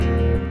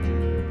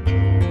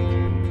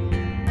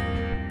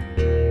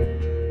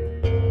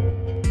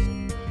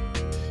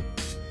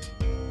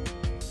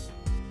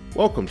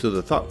Welcome to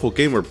the Thoughtful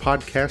Gamer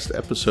Podcast,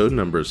 episode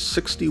number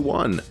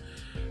 61.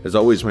 As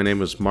always, my name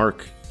is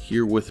Mark.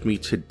 Here with me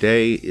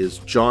today is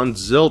John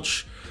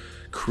Zilch,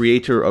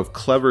 creator of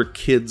Clever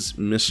Kids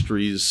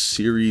Mysteries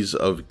series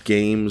of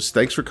games.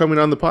 Thanks for coming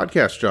on the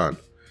podcast, John.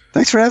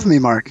 Thanks for having me,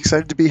 Mark.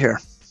 Excited to be here.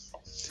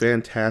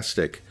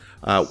 Fantastic.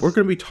 We're going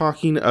to be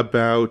talking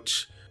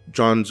about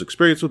John's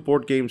experience with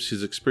board games,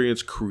 his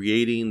experience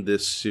creating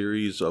this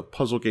series of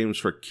puzzle games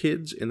for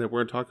kids, and then we're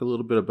going to talk a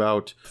little bit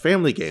about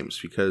family games,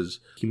 because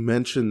he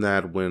mentioned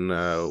that when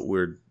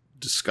we're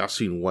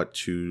discussing what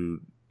to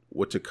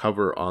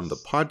cover on the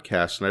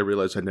podcast, and I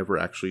realized I never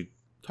actually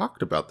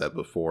talked about that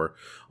before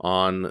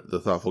on the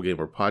Thoughtful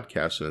Gamer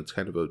podcast, and it's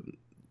kind of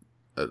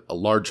a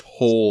large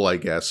hole, I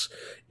guess,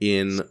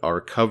 in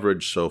our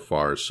coverage so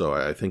far. So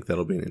I think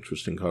that'll be an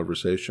interesting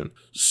conversation.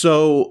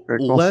 So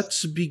cool.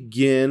 Let's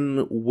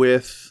begin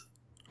with,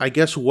 I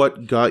guess,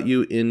 what got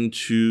you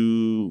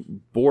into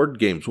board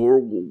games, or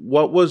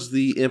what was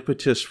the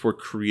impetus for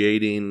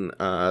creating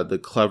the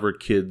Clever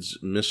Kids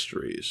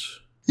Mysteries?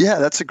 Yeah,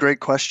 that's a great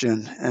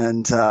question.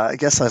 And I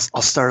guess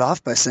I'll start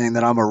off by saying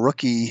that I'm a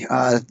rookie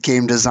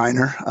game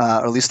designer,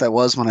 or at least I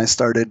was when I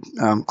started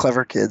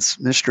Clever Kids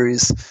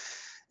Mysteries.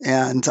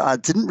 And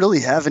didn't really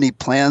have any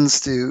plans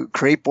to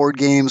create board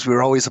games. We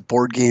were always a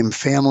board game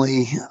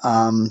family.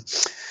 And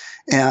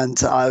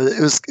it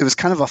was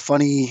kind of a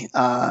funny,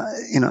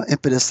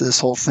 impetus to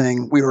this whole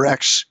thing. We were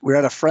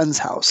at a friend's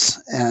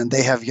house, and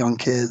they have young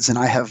kids, and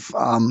I have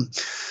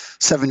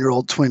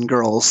 7-year-old twin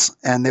girls,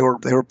 and they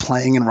were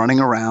playing and running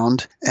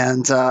around.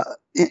 And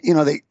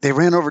they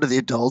ran over to the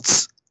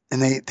adults,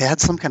 and they had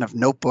some kind of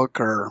notebook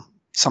or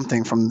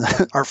something from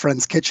our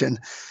friend's kitchen,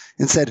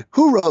 and said,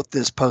 "Who wrote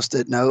this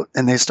Post-it note?"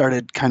 And they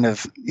started kind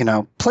of,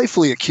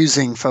 playfully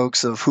accusing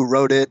folks of who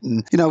wrote it.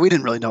 And, we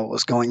didn't really know what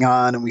was going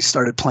on. And we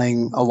started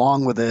playing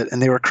along with it.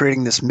 And they were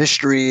creating this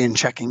mystery and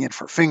checking it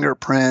for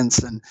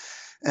fingerprints and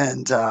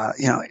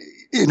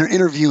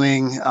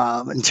interviewing,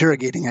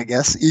 interrogating, I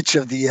guess, each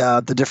of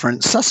the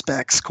different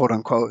suspects, quote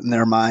unquote, in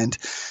their mind.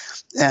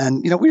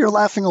 And, we were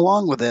laughing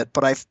along with it.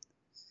 But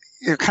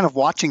you're kind of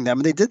watching them,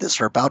 and they did this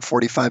for about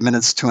 45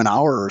 minutes to an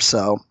hour or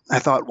so. I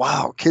thought,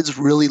 wow, kids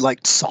really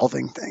liked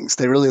solving things.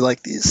 They really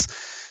like these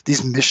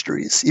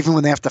mysteries, even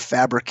when they have to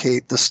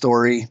fabricate the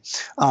story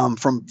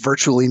from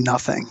virtually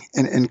nothing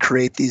and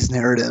create these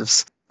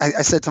narratives.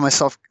 I said to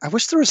myself, I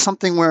wish there was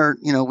something where,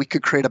 we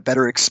could create a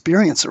better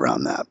experience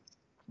around that.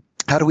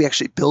 How do we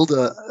actually build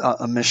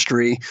a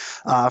mystery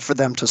for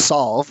them to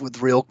solve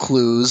with real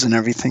clues and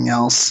everything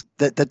else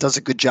that does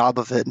a good job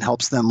of it and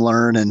helps them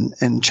learn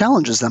and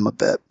challenges them a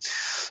bit?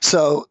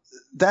 So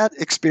that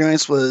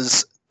experience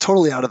was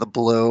totally out of the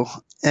blue.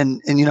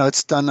 And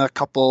it's done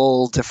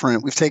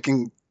we've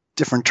taken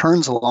different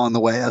turns along the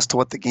way as to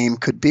what the game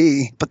could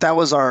be. But that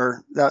was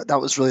that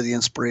was really the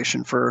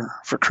inspiration for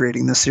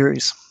creating this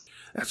series.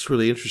 That's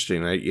really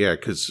interesting.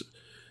 Because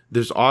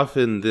there's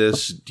often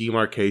this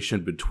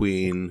demarcation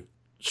between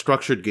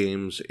structured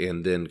games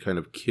and then kind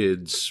of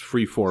kids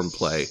freeform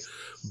play.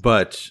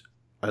 But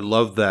I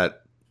love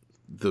that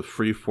the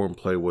freeform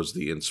play was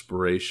the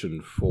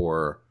inspiration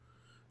for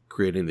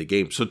creating the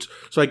game. So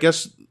I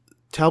guess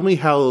tell me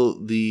how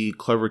the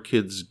Clever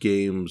Kids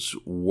games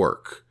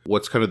work.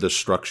 What's kind of the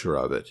structure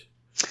of it?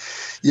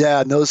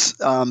 Yeah, those.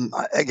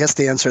 I guess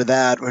to answer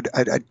that,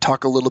 I'd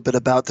talk a little bit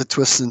about the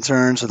twists and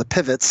turns or the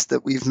pivots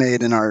that we've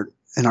made in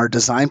our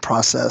design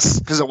process.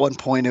 Because at one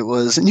point it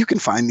was, and you can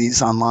find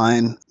these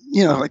online,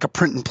 like a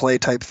print and play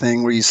type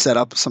thing where you set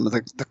up some of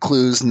the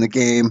clues in the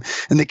game,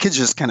 and the kids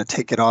just kind of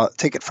take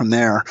it from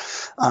there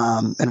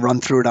and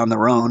run through it on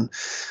their own.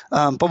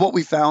 But what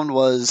we found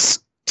was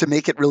to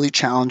make it really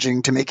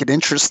challenging, to make it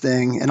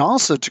interesting, and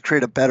also to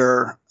create a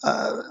better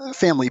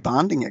family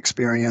bonding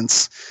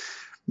experience.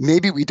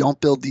 Maybe we don't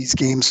build these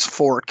games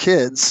for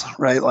kids,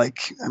 right?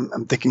 Like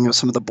I'm thinking of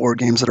some of the board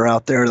games that are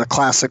out there, the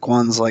classic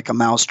ones like a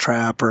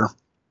Mousetrap or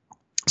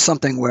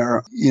something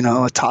where,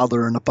 a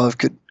toddler and above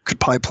could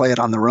probably play it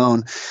on their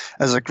own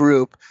as a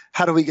group.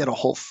 How do we get a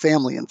whole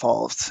family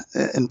involved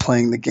in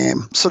playing the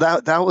game? So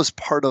that was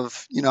part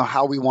of,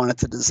 how we wanted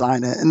to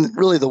design it. And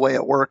really the way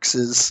it works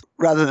is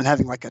rather than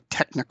having like a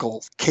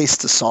technical case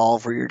to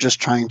solve where you're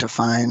just trying to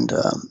find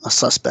a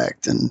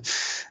suspect and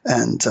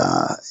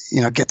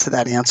get to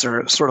that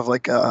answer, sort of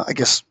like, I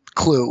guess,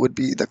 Clue would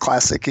be the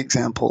classic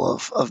example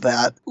of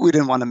that. We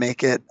didn't want to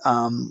make it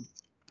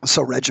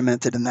so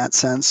regimented in that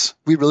sense.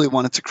 We really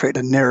wanted to create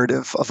a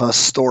narrative of a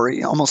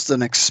story, almost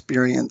an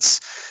experience.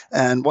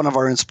 And one of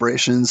our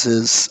inspirations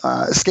is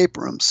escape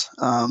rooms,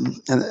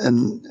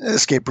 and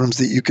escape rooms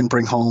that you can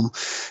bring home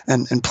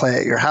and play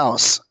at your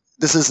house.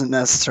 This isn't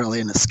necessarily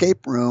an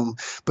escape room,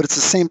 but it's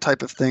the same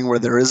type of thing where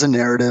there is a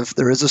narrative,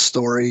 there is a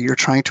story, you're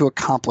trying to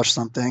accomplish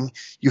something,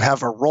 you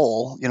have a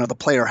role, the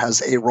player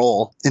has a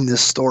role in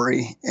this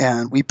story,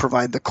 and we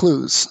provide the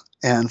clues.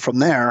 And from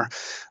there,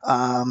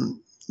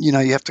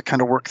 you have to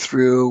kind of work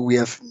through. We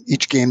have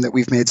each game that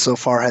we've made so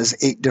far has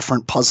 8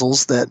 different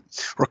puzzles that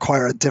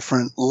require a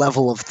different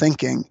level of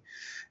thinking.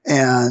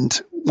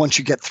 And once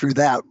you get through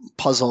that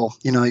puzzle,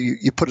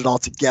 you put it all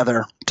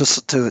together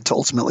to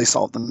ultimately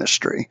solve the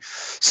mystery.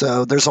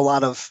 So there's a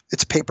lot of,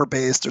 it's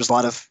paper-based. There's a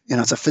lot of,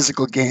 it's a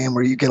physical game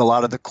where you get a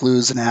lot of the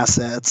clues and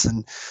assets,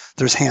 and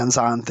there's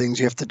hands-on things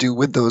you have to do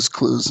with those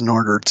clues in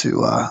order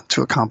to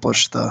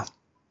accomplish the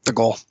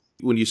goal.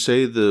 When you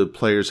say the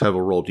players have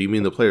a role, do you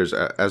mean the players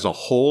as a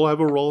whole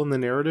have a role in the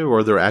narrative, or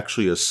are there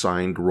actually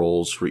assigned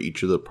roles for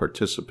each of the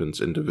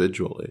participants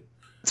individually?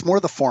 It's more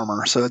the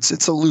former. So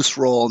it's a loose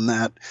role in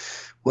that,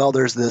 well,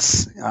 there's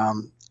this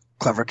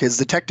Clever Kids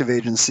detective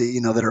agency,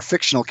 that are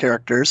fictional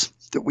characters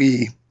that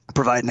we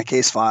provide in a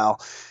case file.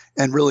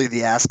 And really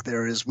the ask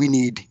there is we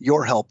need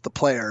your help, the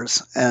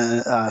players,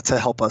 to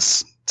help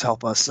us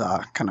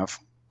kind of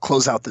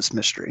close out this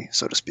mystery,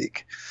 so to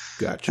speak.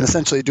 Gotcha. And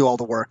essentially do all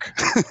the work.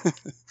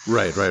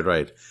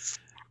 Right.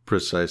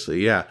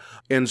 Precisely, yeah.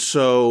 And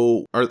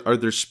so are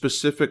there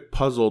specific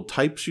puzzle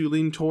types you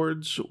lean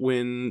towards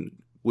when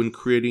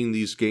creating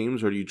these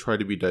games, or do you try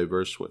to be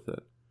diverse with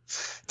it?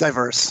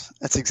 Diverse.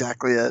 That's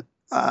exactly it.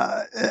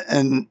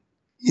 And,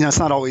 it's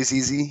not always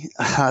easy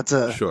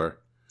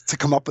to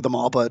come up with them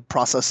all, but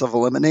process of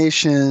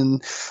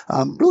elimination,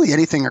 really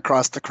anything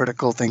across the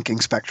critical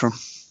thinking spectrum.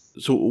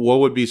 So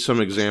what would be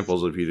some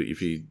examples if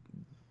you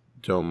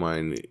don't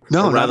mind?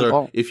 No, or rather, not at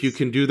all. If you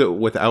can do that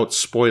without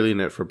spoiling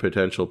it for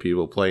potential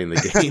people playing the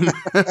game.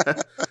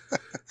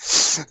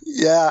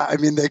 Yeah, I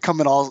mean, they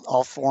come in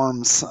all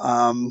forms.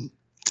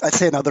 I'd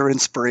say another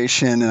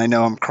inspiration, and I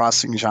know I'm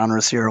crossing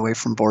genres here away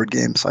from board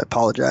games, so I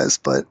apologize.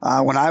 But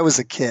when I was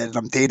a kid, and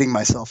I'm dating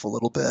myself a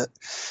little bit,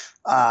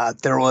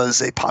 there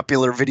was a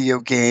popular video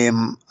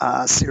game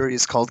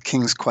series called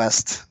King's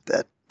Quest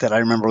that I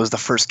remember was the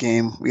first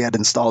game we had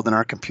installed in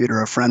our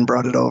computer. A friend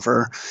brought it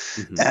over,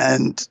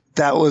 and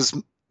that was,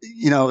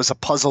 it was a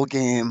puzzle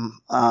game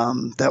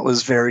that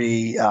was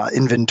very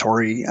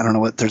inventory. I don't know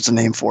what there's a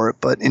name for it,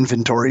 but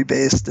inventory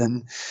based,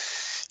 and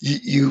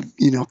you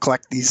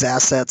collect these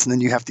assets and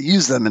then you have to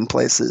use them in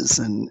places,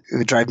 and it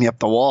would drive me up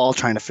the wall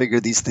trying to figure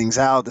these things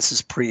out. This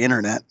is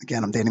pre-internet.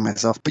 Again, I'm dating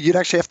myself, but you'd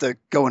actually have to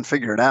go and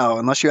figure it out.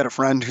 Unless you had a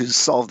friend who's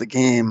solved the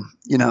game,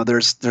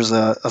 there's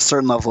a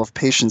certain level of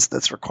patience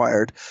that's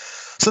required.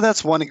 So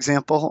that's one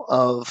example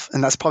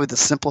and that's probably the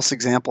simplest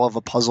example of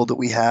a puzzle that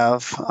we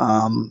have.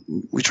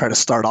 We try to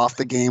start off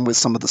the game with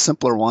some of the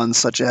simpler ones,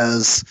 such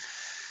as,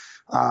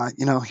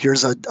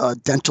 here's a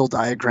dental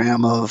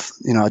diagram of,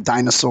 a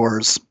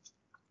dinosaur's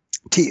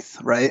teeth,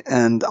 right?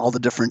 And all the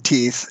different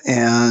teeth.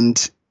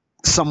 And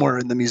somewhere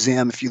in the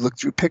museum, if you look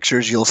through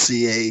pictures, you'll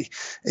see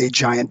a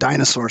giant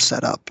dinosaur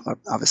set up,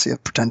 obviously a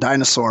pretend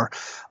dinosaur,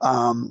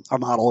 a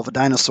model of a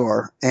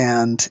dinosaur.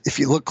 And if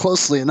you look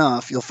closely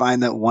enough, you'll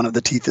find that one of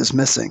the teeth is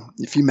missing.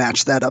 If you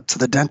match that up to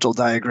the dental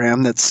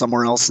diagram that's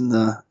somewhere else in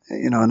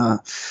in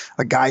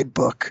a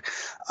guidebook,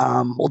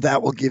 well,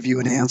 that will give you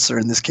an answer.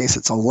 In this case,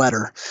 it's a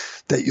letter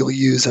that you'll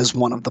use as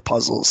one of the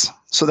puzzles.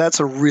 So that's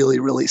a really,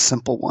 really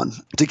simple one.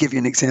 To give you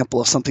an example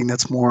of something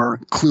that's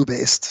more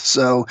clue-based.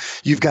 So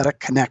you've got to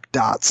connect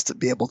dots to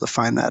be able to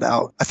find that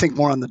out. I think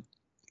more on the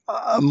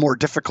more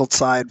difficult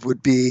side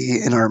would be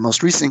in our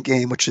most recent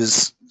game, which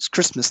is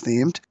Christmas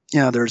themed.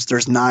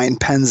 There's 9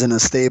 pens in a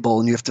stable,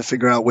 and you have to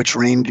figure out which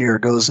reindeer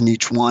goes in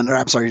each one. Or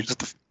I'm sorry, you have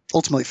to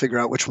ultimately figure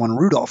out which one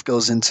Rudolph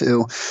goes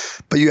into,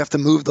 but you have to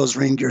move those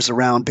reindeers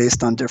around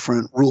based on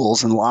different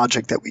rules and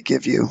logic that we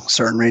give you.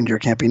 Certain reindeer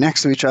can't be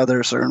next to each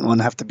other, certain one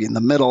have to be in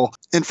the middle.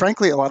 And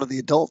frankly, a lot of the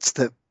adults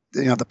that,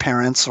 the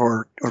parents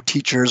or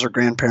teachers or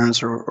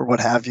grandparents or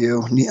what have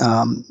you,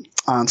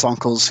 aunts,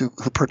 uncles who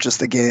purchase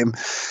the game,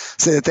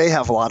 say that they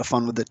have a lot of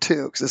fun with it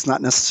too, because it's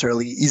not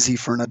necessarily easy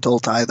for an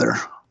adult either.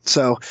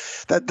 So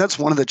that's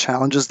one of the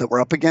challenges that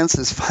we're up against,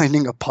 is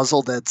finding a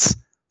puzzle that's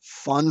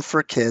fun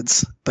for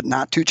kids, but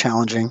not too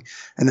challenging,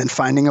 and then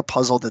finding a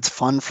puzzle that's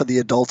fun for the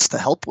adults to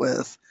help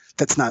with,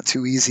 that's not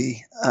too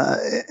easy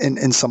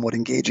and somewhat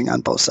engaging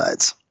on both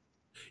sides.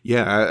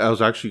 Yeah, I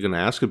was actually going to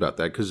ask about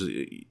that, because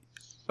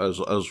I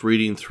was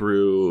reading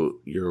through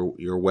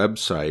your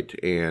website,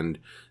 and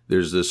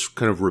there's this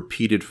kind of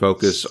repeated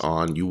focus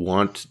on you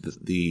want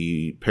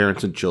the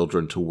parents and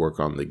children to work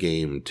on the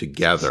game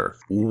together.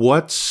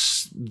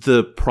 What's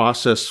the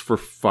process for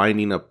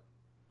finding a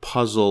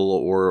puzzle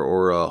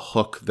or a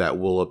hook that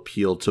will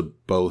appeal to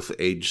both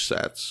age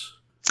sets?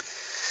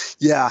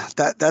 Yeah,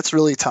 that's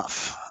really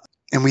tough.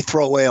 And we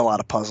throw away a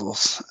lot of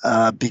puzzles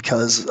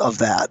because of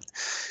that.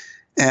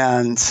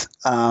 And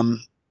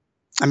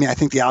I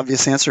think the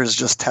obvious answer is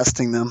just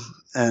testing them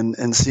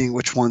and seeing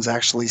which ones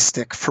actually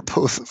stick for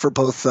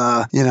both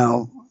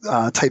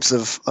types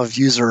of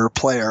user or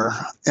player.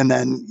 And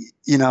then,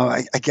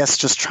 I guess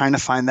just trying to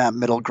find that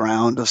middle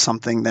ground of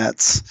something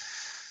that's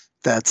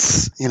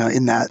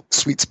in that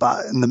sweet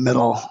spot in the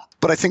middle.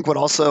 But I think what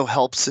also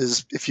helps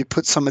is if you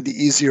put some of the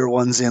easier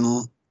ones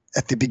in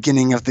at the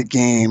beginning of the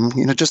game,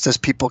 just as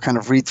people kind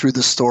of read through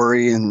the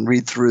story and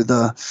read through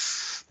the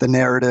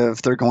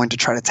narrative, they're going to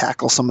try to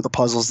tackle some of the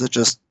puzzles that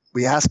just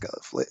we ask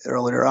of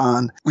earlier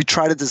on. We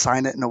try to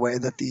design it in a way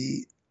that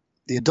the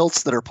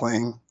adults that are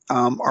playing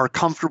are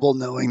comfortable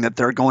knowing that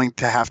they're going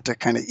to have to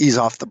kind of ease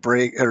off the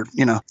brake, or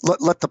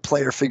let the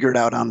player figure it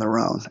out on their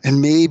own,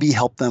 and maybe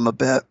help them a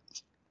bit,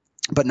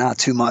 but not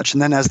too much.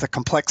 And then as the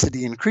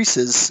complexity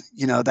increases,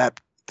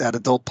 that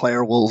adult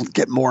player will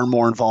get more and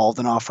more involved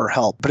and offer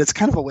help. But it's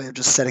kind of a way of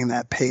just setting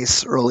that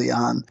pace early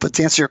on. But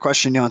to answer your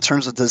question, in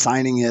terms of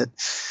designing it,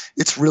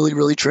 it's really,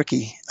 really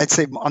tricky. I'd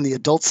say on the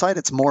adult side,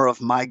 it's more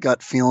of my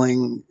gut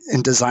feeling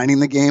in designing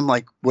the game.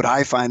 Like, would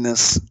I find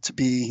this to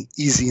be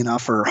easy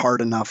enough or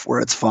hard enough where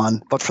it's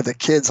fun? But for the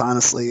kids,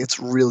 honestly, it's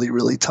really,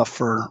 really tough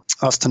for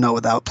us to know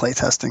without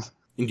playtesting.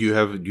 And do you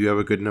have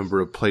a good number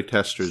of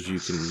playtesters you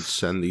can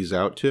send these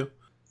out to?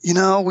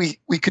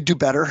 We could do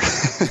better.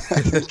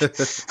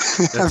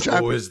 That's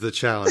always the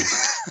challenge.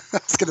 I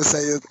was going to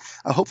say,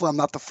 hopefully I'm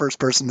not the first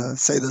person to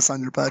say this on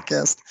your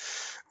podcast.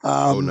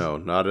 Oh, no,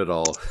 not at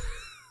all.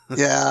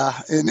 Yeah.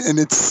 And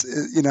it's,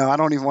 I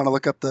don't even want to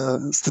look up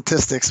the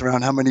statistics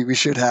around how many we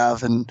should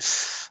have. And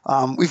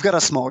we've got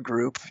a small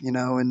group,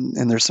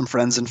 and there's some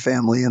friends and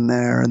family in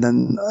there. And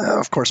then,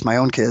 of course, my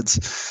own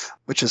kids,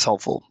 which is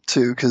helpful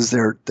too, because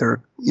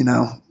they're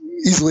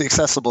easily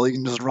accessible. You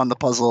can just run the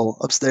puzzle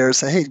upstairs,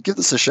 say, hey, give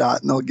this a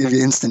shot, and they'll give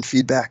you instant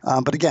feedback.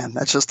 But again,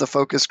 that's just a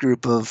focus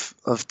group of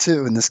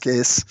 2 in this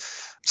case.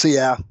 So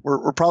yeah,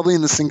 we're probably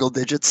in the single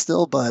digits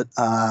still, but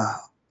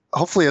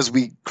hopefully as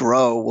we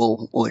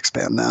grow, we'll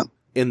expand that.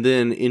 And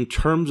then in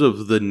terms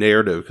of the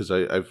narrative, because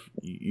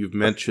you've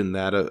mentioned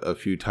that a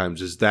few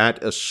times, is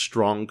that a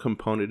strong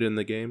component in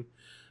the game?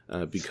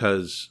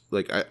 Because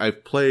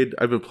I've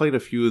been playing a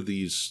few of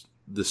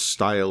this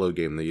style of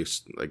game, the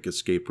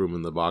escape room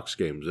in the box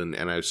games, and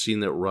I've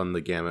seen it run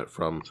the gamut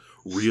from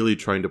really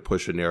trying to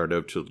push a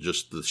narrative to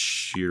just the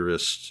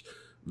sheerest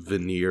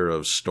veneer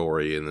of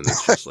story, and then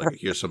it's just like,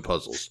 here's some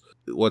puzzles.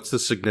 What's the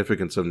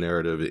significance of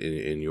narrative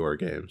in your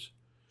games?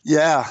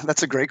 Yeah,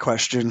 that's a great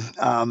question.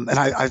 And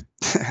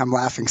I'm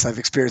laughing because I've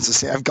experienced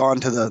this. I've gone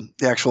to the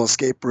actual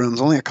escape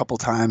rooms only a couple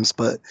times,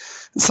 but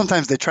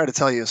sometimes they try to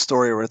tell you a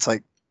story where it's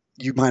like,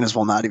 you might as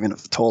well not even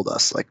have told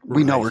us. Like,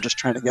 we know we're just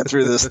trying to get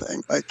through this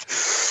thing. Like,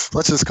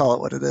 let's just call it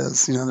what it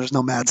is. There's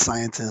no mad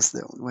scientist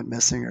that went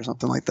missing or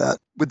something like that.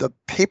 With a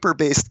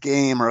paper-based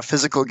game or a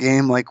physical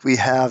game like we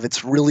have,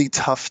 it's really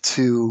tough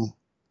to,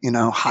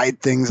 hide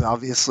things,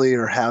 obviously,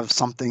 or have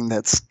something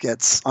that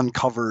gets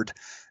uncovered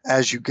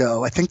as you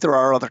go. I think there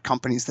are other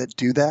companies that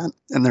do that,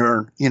 and there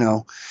are,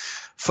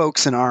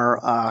 folks in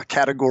our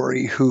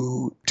category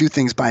who do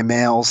things by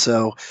mail.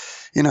 So,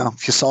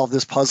 if you solve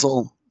this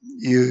puzzle,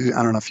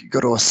 I don't know if you go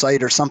to a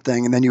site or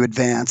something, and then you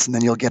advance, and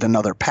then you'll get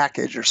another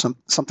package or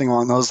something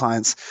along those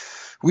lines.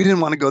 We didn't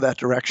want to go that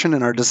direction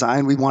in our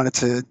design. We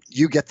wanted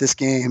you get this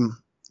game,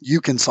 you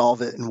can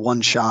solve it in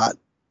one shot.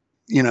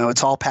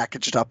 It's all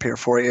packaged up here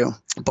for you.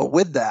 But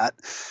with that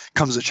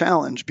comes a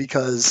challenge,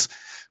 because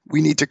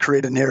we need to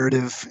create a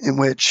narrative in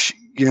which,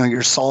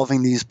 you're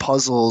solving these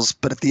puzzles,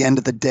 but at the end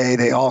of the day,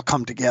 they all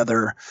come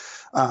together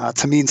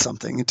to mean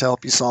something and to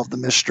help you solve the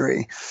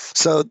mystery.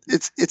 So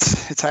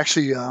it's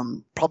actually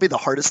probably the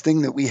hardest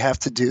thing that we have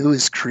to do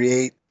is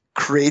create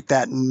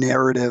that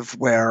narrative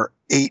where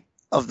 8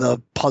 of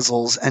the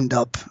puzzles end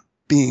up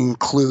being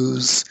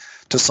clues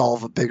to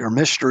solve a bigger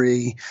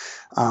mystery.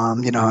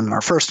 In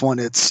our first one,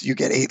 it's you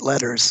get 8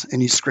 letters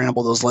and you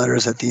scramble those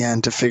letters at the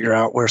end to figure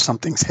out where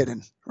something's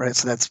hidden, right?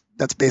 So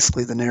that's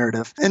basically the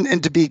narrative.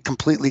 And to be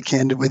completely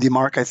candid with you,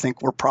 Mark, I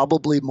think we're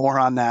probably more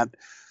on that.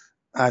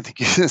 I think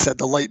you said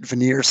the light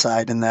veneer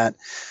side, in that,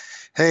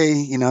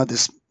 hey,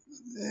 this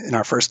in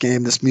our first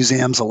game, this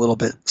museum's a little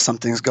bit,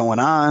 something's going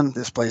on.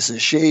 This place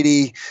is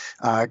shady.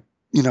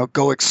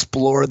 Go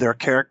explore their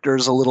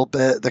characters a little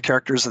bit, the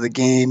characters of the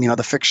game,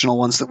 the fictional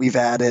ones that we've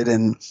added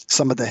and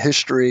some of the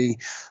history.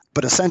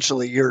 But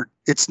essentially,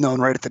 it's known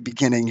right at the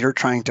beginning. You're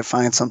trying to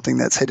find something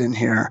that's hidden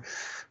here,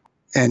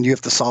 and you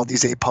have to solve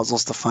these 8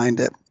 puzzles to find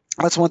it.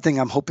 That's one thing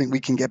I'm hoping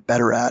we can get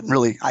better at, and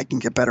really I can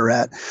get better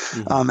at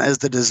as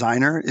the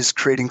designer, is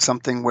creating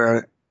something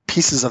where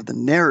pieces of the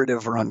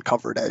narrative are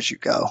uncovered as you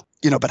go.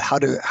 But how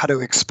to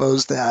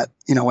expose that,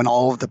 when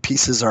all of the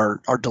pieces are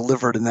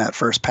delivered in that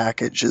first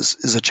package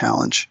is a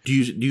challenge. Do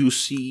you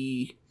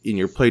see in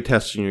your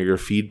playtesting or your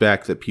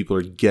feedback that people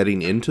are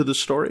getting into the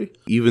story,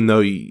 even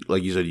though,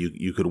 like you said,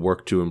 you could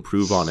work to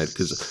improve on it?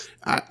 Because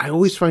I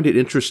always find it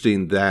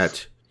interesting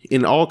that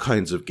in all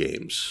kinds of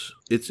games,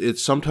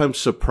 it's sometimes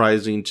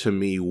surprising to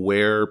me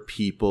where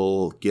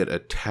people get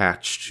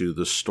attached to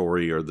the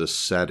story or the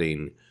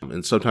setting.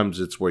 And sometimes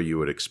it's where you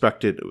would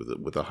expect it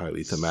with a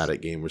highly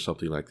thematic game or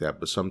something like that.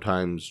 But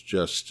sometimes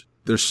just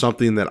there's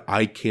something that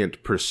I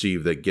can't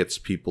perceive that gets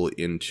people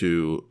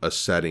into a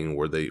setting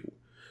where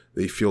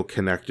they feel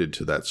connected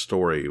to that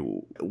story.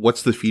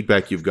 What's the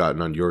feedback you've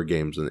gotten on your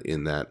games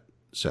in that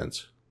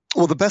sense?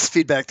 Well, the best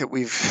feedback that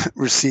we've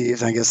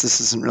received, I guess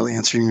this isn't really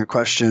answering your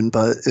question,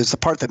 but it's the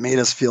part that made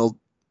us feel,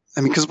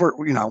 because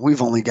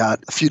we've only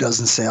got a few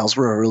dozen sales.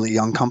 We're a really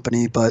young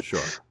company, but sure.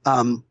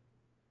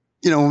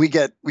 We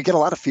get a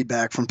lot of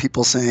feedback from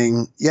people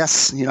saying,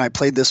 yes, I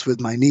played this with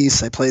my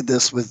niece, I played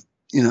this with,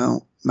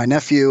 my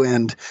nephew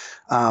and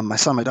my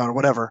son, my daughter,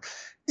 whatever.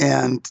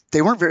 and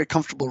they weren't very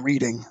comfortable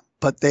reading,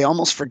 but they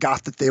almost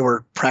forgot that they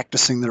were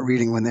practicing their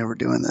reading when they were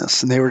doing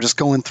this. And they were just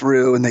going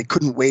through and they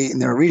couldn't wait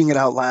and they were reading it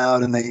out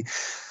loud. And they,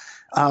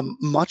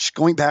 much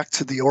going back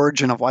to the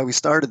origin of why we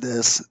started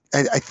this,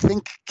 I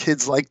think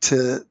kids like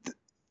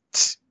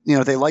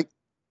they like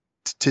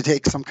to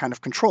take some kind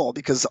of control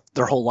because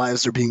their whole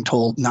lives are being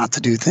told not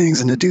to do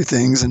things and to do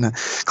things and to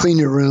clean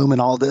your room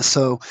and all this.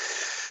 So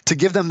to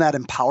give them that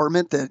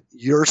empowerment that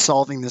you're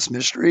solving this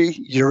mystery,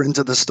 you're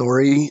into the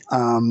story,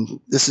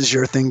 this is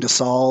your thing to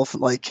solve.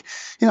 Like,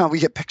 we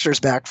get pictures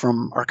back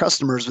from our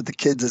customers with the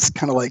kids. It's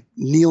kind of like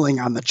kneeling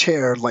on the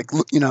chair, like,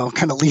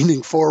 kind of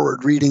leaning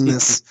forward, reading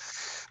this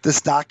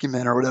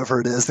document or whatever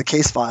it is, the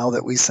case file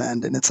that we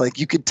send. And it's like,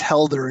 you could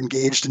tell they're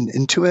engaged and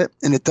into it.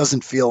 And it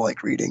doesn't feel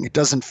like reading. It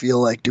doesn't feel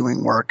like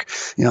doing work.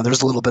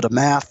 There's a little bit of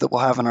math that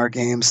we'll have in our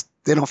games.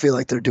 They don't feel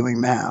like they're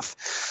doing math.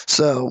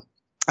 So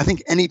I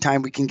think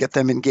anytime we can get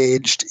them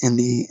engaged in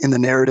the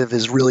narrative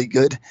is really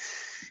good,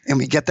 and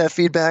we get that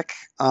feedback.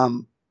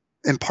 And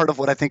part of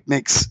what I think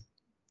makes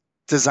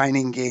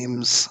designing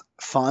games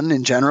fun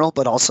in general,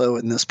 but also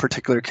in this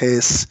particular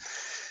case,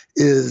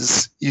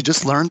 is you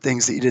just learn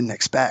things that you didn't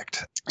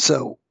expect.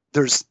 So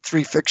there's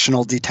 3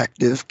 fictional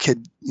detectives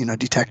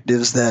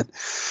that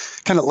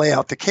kind of lay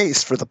out the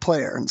case for the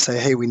player and say,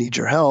 hey, we need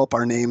your help.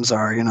 Our names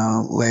are,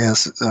 Leah,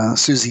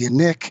 Susie, and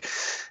Nick.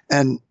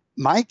 And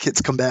my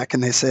kids come back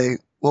and they say,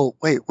 well,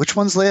 wait, which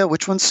one's Leah?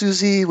 Which one's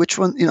Susie? Which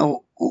one,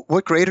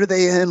 what grade are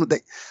they in?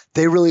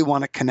 They really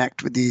want to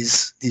connect with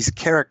these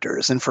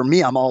characters. And for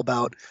me, I'm all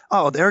about,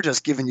 they're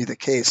just giving you the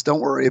case.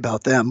 Don't worry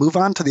about them. Move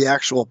on to the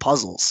actual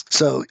puzzles.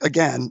 So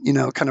again,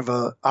 kind of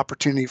a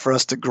opportunity for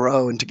us to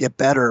grow and to get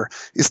better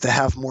is to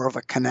have more of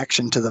a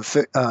connection to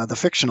the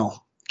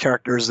fictional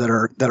characters that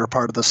are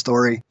part of the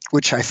story,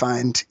 which I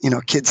find,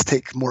 kids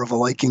take more of a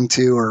liking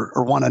to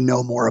or want to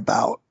know more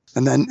about.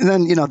 And then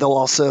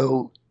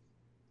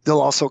they'll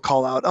also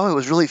call out, it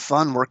was really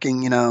fun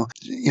working,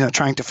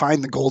 trying to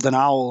find the golden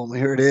owl, and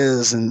here it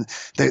is. And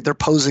they're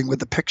posing with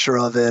the picture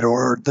of it.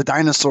 Or the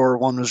dinosaur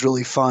one was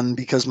really fun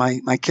because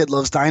my kid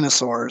loves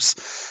dinosaurs,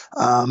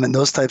 and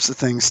those types of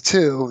things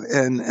too.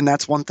 And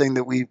that's one thing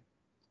that we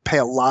pay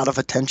a lot of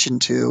attention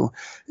to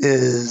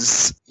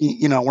is,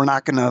 we're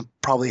not going to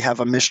probably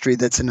have a mystery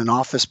that's in an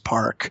office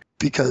park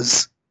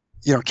because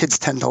kids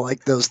tend to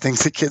like those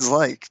things that kids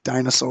like: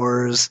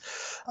 dinosaurs,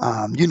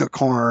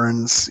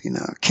 unicorns,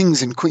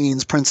 kings and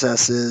queens,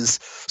 princesses.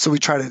 So we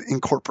try to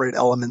incorporate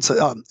elements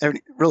of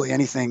really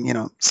anything,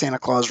 Santa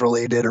Claus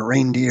related or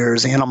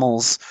reindeers,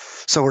 animals.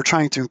 So we're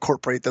trying to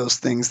incorporate those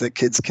things that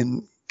kids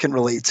can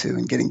relate to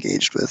and get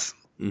engaged with.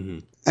 Mm-hmm.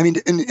 I mean,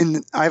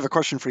 and I have a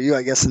question for you,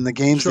 I guess, in the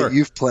games that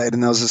you've played, in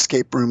those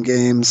escape room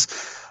games,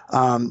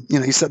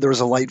 you said there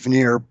was a light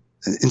veneer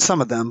in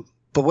some of them.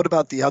 But what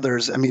about the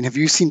others? I mean, have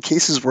you seen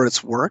cases where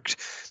it's worked?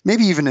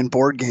 Maybe even in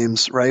board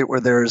games, right? Where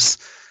there's,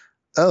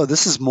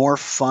 this is more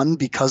fun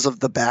because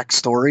of the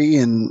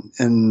backstory and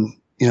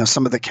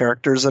some of the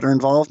characters that are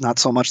involved, not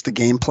so much the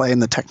gameplay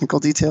and the technical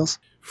details?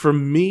 For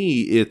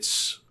me,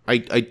 it's I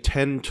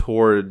tend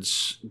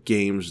towards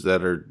games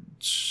that are,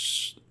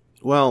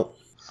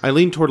 I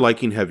lean toward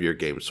liking heavier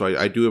games. So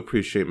I do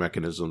appreciate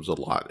mechanisms a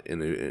lot.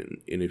 And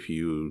if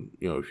you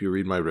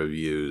read my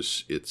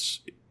reviews,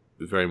 it's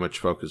very much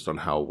focused on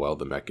how well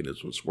the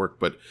mechanisms work.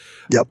 But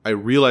I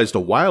realized a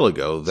while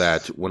ago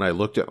that when I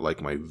looked at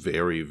like my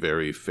very,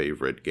 very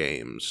favorite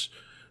games,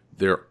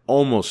 they're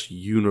almost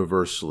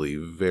universally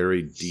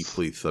very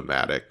deeply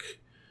thematic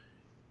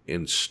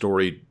and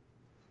story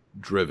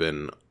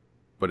driven,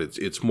 but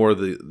it's more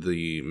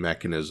the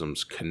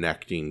mechanisms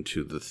connecting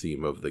to the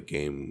theme of the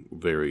game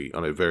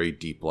on a very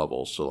deep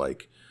level. So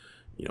like,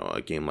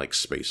 a game like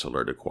Space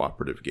Alert, a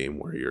cooperative game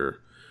where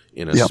you're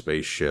in a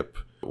spaceship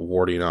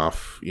warding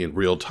off in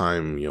real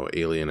time,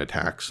 alien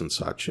attacks and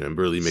such, and it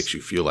really makes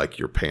you feel like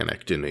you're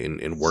panicked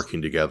and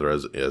working together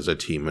as a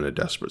team in a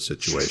desperate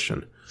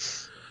situation.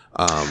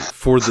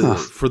 For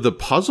the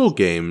puzzle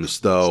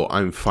games, though,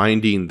 I'm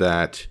finding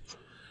that,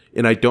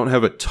 and I don't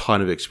have a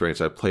ton of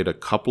experience. I've played a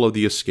couple of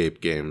the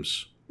escape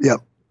games. Yep.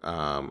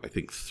 I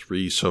think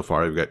 3 so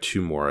far. I've got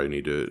 2 more I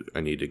need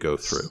to go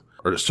through.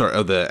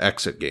 The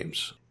exit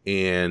games.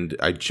 And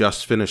I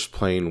just finished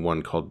playing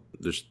one called,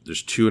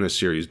 there's 2 in a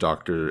series,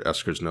 Dr.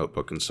 Esker's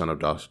Notebook and Son of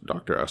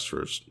Dr.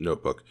 Esker's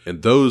Notebook.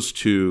 And those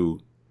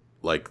 2,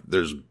 like,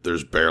 there's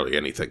barely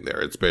anything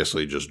there. It's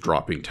basically just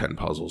dropping 10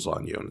 puzzles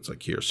on you, and it's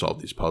like, here,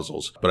 solve these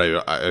puzzles.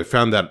 But I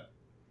found that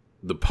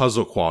the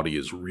puzzle quality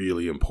is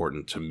really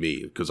important to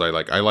me, because I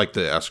like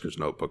the Esker's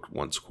Notebook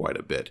ones quite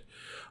a bit.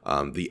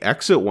 The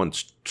exit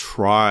ones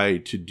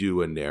try to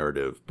do a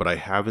narrative, but I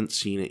haven't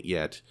seen it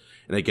yet.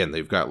 And again,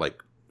 they've got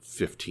like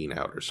 15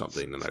 out or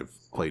something, and I've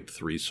played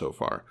 3 so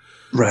far.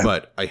 Right.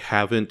 But I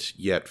haven't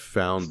yet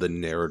found the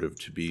narrative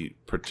to be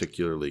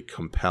particularly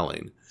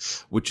compelling,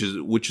 which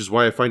is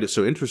why I find it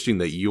so interesting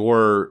that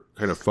you're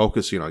kind of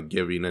focusing on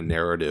giving a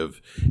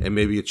narrative, and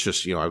maybe it's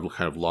just, I've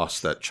kind of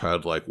lost that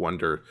childlike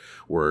wonder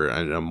where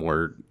I'm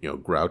more,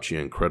 grouchy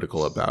and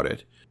critical about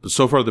it. But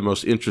so far, the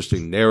most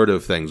interesting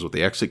narrative things with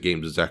the Exit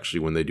games is actually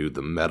when they do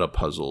the meta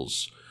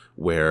puzzles,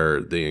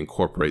 where they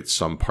incorporate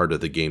some part of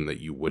the game that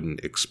you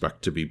wouldn't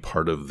expect to be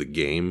part of the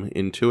game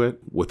into it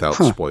without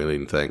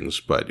spoiling things.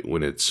 But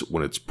when it's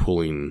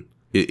pulling,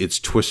 it's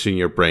twisting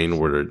your brain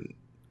where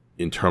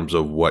in terms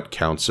of what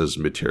counts as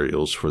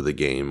materials for the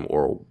game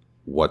or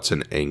what's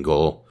an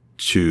angle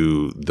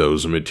to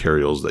those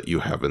materials that you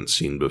haven't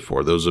seen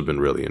before. Those have been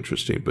really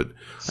interesting, but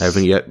I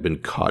haven't yet been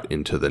caught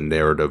into the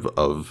narrative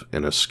of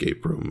an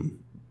escape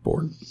room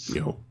board,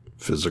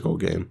 physical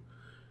game.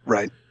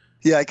 Right.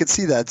 Yeah, I could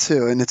see that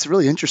too, and it's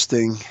really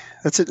interesting.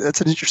 That's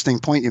an interesting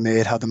point you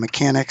made. How the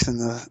mechanics and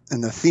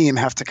the theme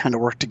have to kind of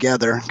work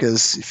together.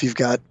 Because if you've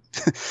got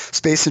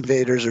space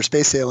invaders or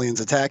space aliens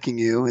attacking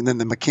you, and then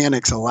the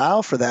mechanics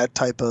allow for that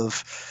type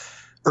of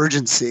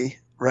urgency,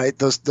 right?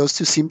 Those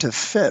two seem to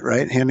fit,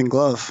 right, hand in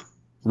glove.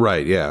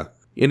 Right. Yeah,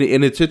 and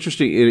it's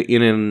interesting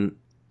in an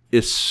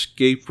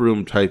escape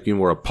room type game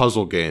or a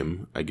puzzle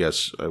game, I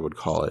guess I would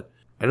call it.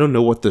 I don't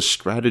know what the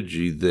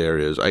strategy there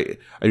is. I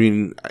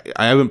mean,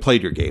 I haven't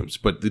played your games,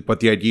 but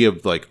the idea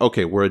of like,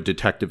 okay, we're a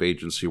detective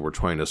agency, we're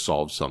trying to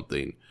solve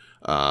something,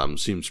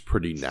 seems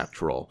pretty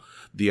natural.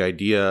 The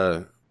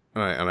idea,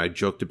 and I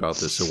joked about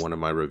this in one of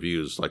my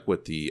reviews, like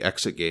with the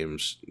Exit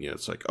games,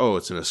 it's like, oh,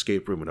 it's an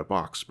escape room in a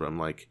box, but I'm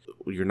like,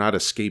 well, you're not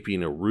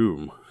escaping a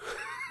room,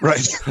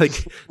 right?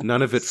 Like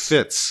none of it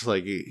fits.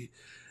 Like,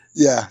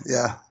 yeah.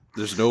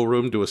 There's no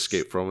room to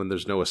escape from, and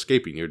there's no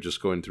escaping. You're just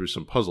going through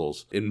some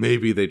puzzles. And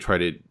maybe they try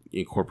to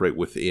incorporate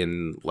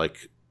within,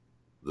 like,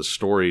 the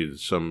story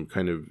some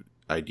kind of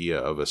idea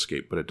of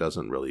escape, but it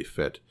doesn't really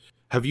fit.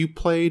 Have you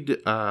played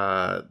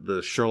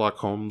the Sherlock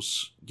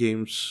Holmes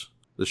games?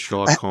 The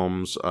Sherlock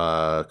Holmes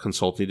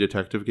consulting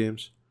detective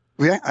games?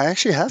 I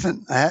actually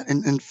haven't.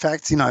 In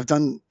fact, I've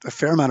done a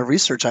fair amount of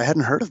research. I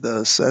hadn't heard of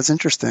those. So that's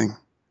interesting.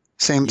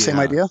 Same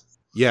idea?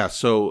 Yeah,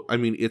 so, I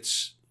mean,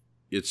 it's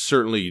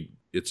certainly...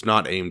 It's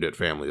not aimed at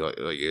family. Like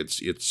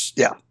it's.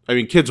 Yeah. I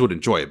mean, kids would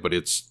enjoy it, but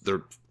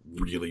they're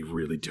really,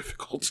 really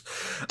difficult.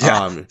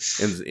 Yeah.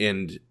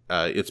 And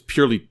it's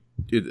purely.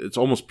 It's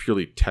almost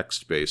purely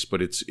text based, but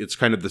it's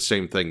kind of the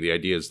same thing. The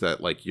idea is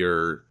that like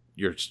you're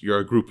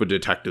a group of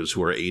detectives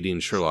who are aiding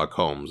Sherlock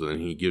Holmes, and then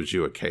he gives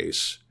you a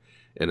case,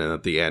 and then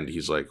at the end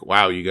he's like,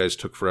 "Wow, you guys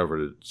took forever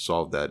to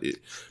solve that."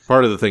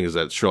 Part of the thing is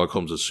that Sherlock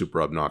Holmes is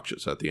super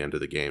obnoxious at the end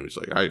of the game. He's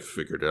like, "I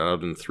figured it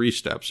out in 3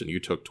 steps, and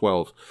you took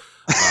 12."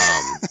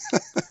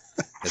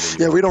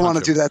 Yeah, we don't want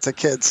to do that to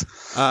kids.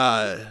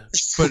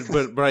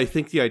 But I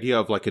think the idea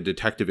of like a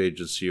detective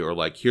agency or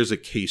like here's a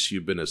case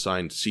you've been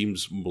assigned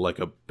seems like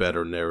a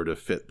better narrative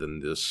fit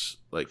than this.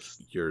 Like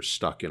you're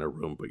stuck in a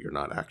room, but you're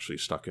not actually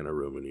stuck in a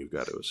room, and you've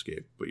got to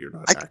escape, but you're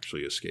not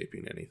actually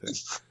escaping anything.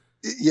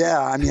 Yeah,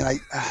 I mean,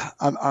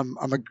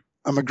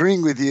 I'm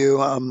agreeing with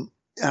you.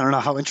 I don't know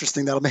how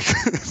interesting that'll make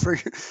for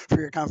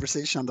your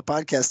conversation on the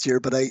podcast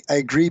here, but I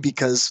agree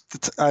because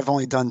I've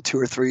only done 2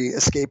 or 3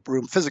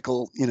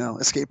 physical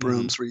escape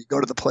rooms where you go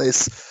to the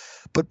place.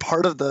 But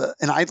part of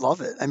and I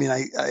love it. I mean,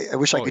 I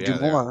wish I could do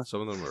more.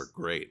 Some of them are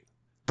great.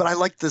 But I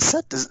like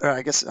the or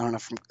I guess, I don't know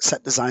if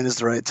set design is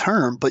the right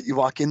term, but you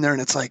walk in there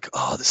and it's like,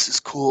 oh, this is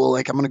cool.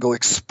 Like, I'm going to go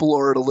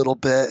explore it a little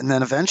bit. And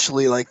then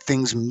eventually, like,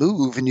 things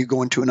move and you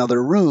go into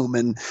another room.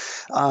 And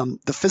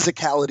the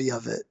physicality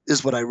of it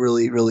is what I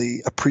really,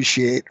 really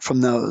appreciate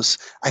from those.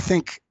 I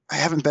think I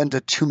haven't been to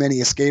too many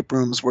escape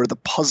rooms where the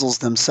puzzles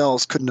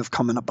themselves couldn't have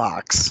come in a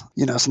box.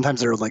 Sometimes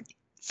they're like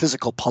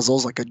physical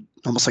puzzles, like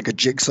almost like a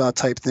jigsaw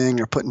type thing,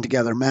 or putting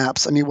together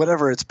maps. I mean,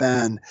 whatever it's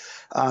been,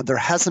 there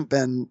hasn't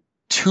been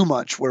too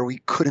much where we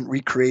couldn't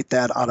recreate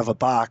that out of a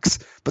box.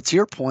 But to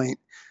your point,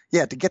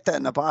 yeah, to get that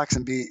in a box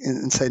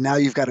and say now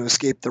you've got to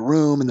escape the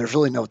room and there's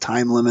really no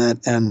time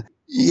limit, and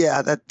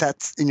yeah,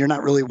 that's and you're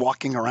not really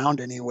walking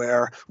around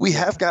anywhere. We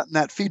have gotten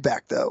that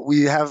feedback though.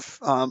 We have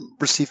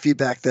received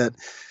feedback that,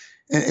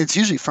 and it's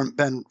usually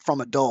been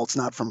from adults,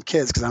 not from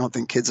kids, because I don't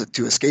think kids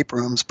do escape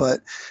rooms.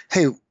 But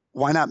hey,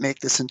 why not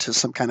make this into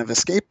some kind of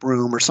escape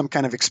room or some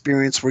kind of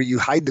experience where you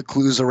hide the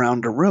clues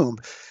around a room?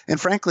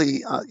 And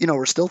frankly,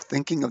 we're still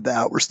thinking of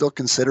that. We're still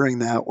considering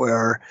that,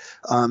 where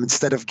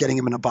instead of getting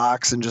them in a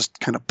box and just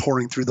kind of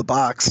pouring through the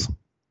box,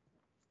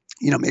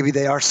 maybe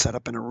they are set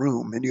up in a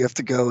room and you have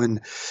to go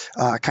and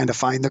kind of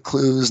find the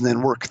clues and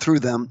then work through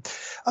them.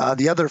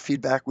 The other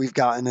feedback we've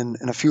gotten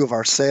in a few of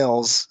our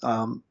sales,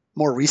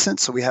 more recent,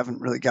 so we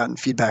haven't really gotten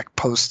feedback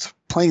post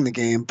playing the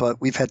game, but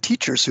we've had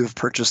teachers who have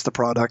purchased the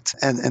product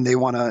and they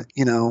want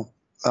to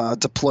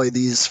deploy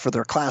these for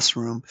their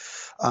classroom.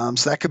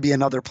 So that could be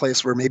another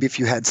place where maybe if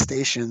you had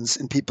stations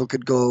and people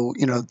could go,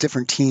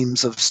 different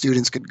teams of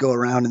students could go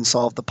around and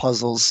solve the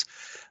puzzles.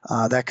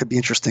 That could be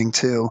interesting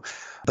too.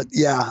 But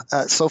yeah,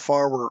 so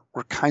far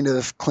we're kind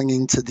of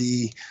clinging to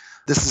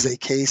this is a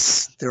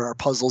case. There are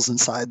puzzles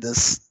inside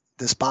this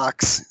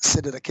box.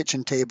 Sit at a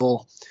kitchen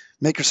table,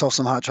 make yourself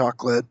some hot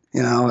chocolate.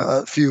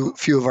 A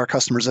few of our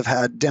customers have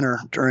had dinner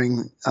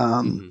during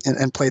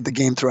and played the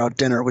game throughout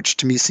dinner, which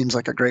to me seems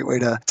like a great way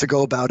to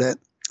go about it.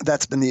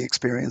 That's been the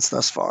experience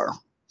thus far.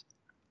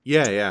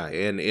 Yeah,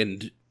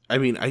 and I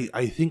mean,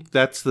 I think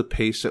that's the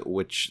pace at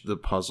which the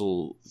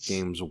puzzle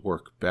games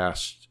work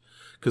best.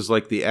 Because,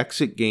 like, the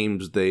exit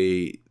games,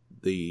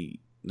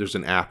 there's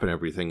an app and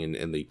everything,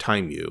 and they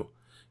time you.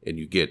 And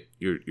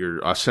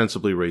you're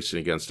ostensibly racing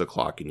against the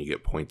clock, and you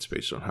get points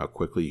based on how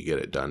quickly you get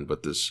it done.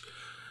 But this,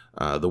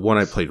 the one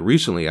I played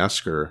recently,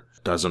 Esker,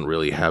 doesn't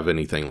really have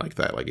anything like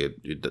that. Like,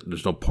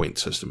 there's no point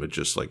system. It's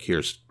just like,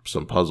 here's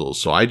some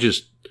puzzles. So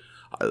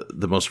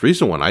the most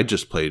recent one I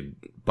just played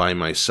by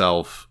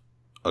myself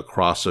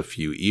across a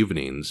few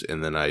evenings,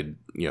 and then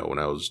when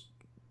I was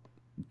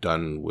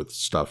done with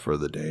stuff for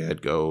the day,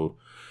 I'd go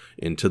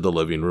into the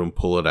living room,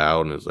 pull it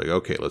out, and it's like,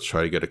 okay, let's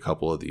try to get a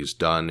couple of these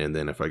done. And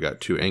then if I got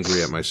too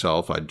angry at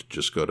myself, I'd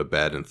just go to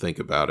bed and think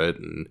about it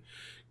and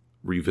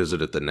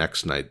revisit it the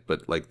next night.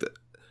 But like,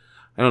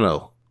 I don't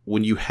know,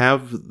 when you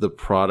have the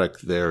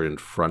product there in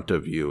front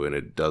of you and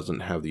it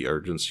doesn't have the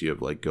urgency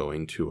of like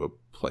going to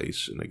a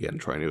place and again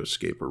trying to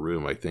escape a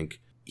room, I think,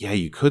 yeah,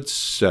 you could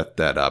set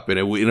that up, and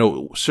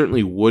it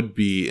certainly would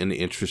be an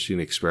interesting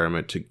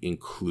experiment to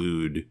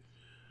include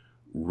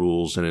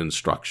rules and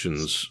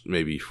instructions,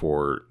 maybe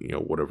for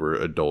whatever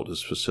adult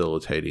is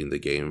facilitating the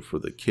game for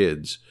the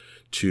kids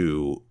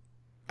to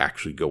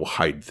actually go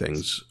hide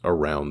things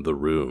around the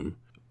room.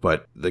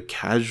 But the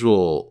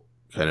casual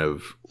kind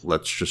of,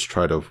 let's just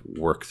try to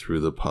work through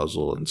the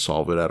puzzle and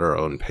solve it at our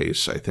own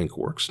pace, I think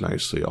works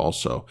nicely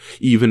also,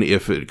 even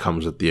if it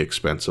comes at the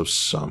expense of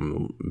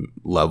some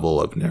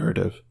level of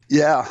narrative.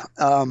 Yeah.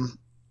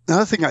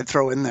 Another thing I'd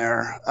throw in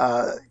there,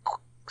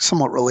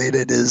 somewhat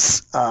related,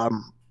 is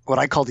what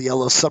I call the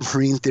yellow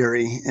submarine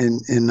theory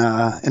in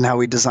how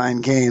we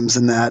design games,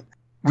 in that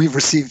we've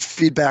received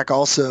feedback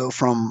also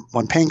from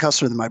one paying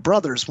customer. That my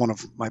brother's one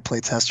of my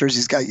play testers.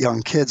 He's got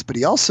young kids, but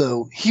he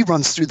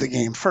runs through the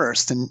game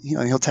first, and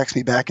he'll text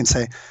me back and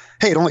say,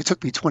 "Hey, it only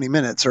took me 20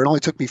 minutes, or it only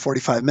took me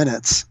 45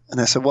 minutes."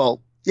 And I said,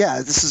 "Well, yeah,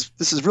 this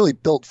is really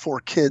built for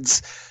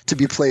kids to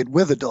be played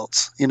with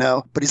adults,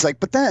 But he's like,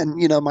 but then,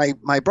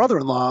 my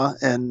brother-in-law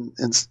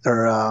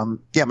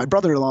my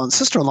brother-in-law and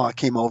sister-in-law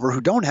came over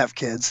who don't have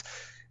kids.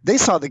 They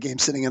saw the game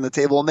sitting on the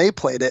table and they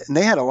played it and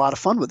they had a lot of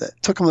fun with it.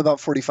 It took them about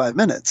 45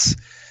 minutes,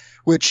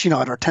 which,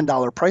 at our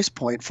 $10 price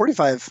point,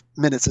 45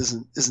 minutes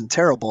isn't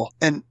terrible.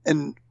 And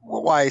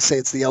why I say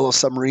it's the Yellow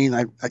Submarine,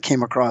 I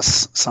came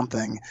across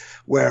something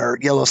where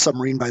Yellow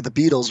Submarine by the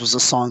Beatles was a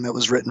song that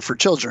was written for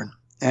children.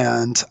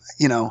 And,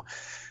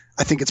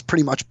 I think it's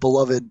pretty much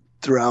beloved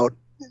throughout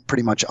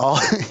pretty much all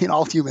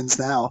all humans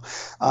now.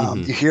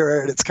 You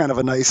hear it, it's kind of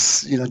a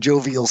nice,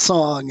 jovial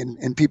song,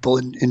 and people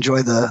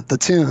enjoy the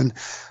tune.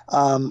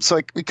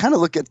 So we kind of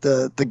look at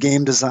the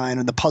game design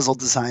and the puzzle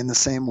design the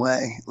same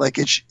way. Like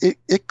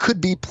it could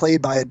be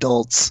played by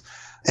adults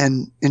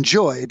and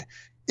enjoyed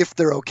if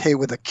they're okay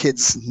with a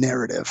kid's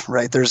narrative,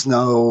 right? This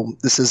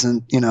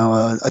isn't,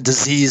 a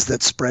disease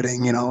that's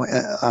spreading,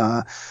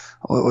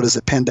 what is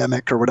it,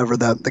 pandemic or whatever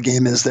the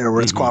game is there,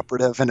 where it's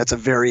cooperative and it's a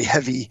very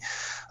heavy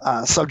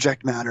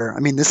subject matter. I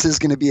mean, this is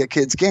going to be a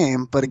kid's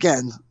game, but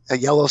again, a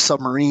Yellow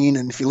Submarine,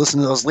 and if you listen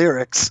to those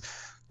lyrics,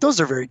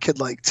 those are very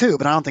kid-like too,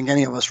 but I don't think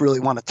any of us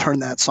really want to turn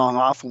that song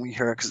off when we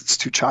hear it because it's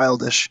too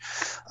childish.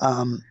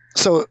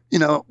 So,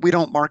 we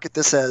don't market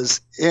this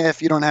as,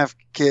 if you don't have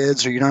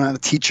kids or you don't have a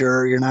teacher,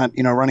 or you're not,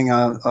 running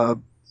a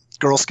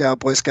Girl Scout,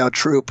 Boy Scout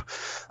troop,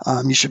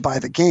 you should buy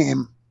the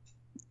game.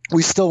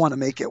 We still want to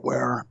make it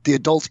where the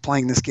adults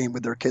playing this game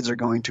with their kids are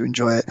going to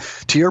enjoy it.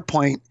 To your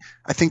point,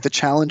 I think the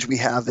challenge we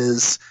have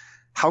is,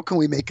 how can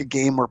we make a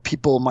game where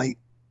people might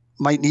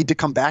need to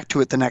come back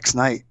to it the next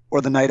night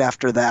or the night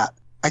after that?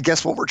 I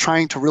guess what we're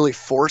trying to really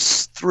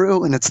force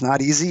through, and it's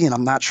not easy, and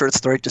I'm not sure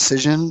it's the right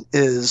decision,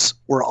 is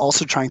we're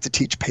also trying to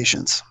teach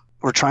patience.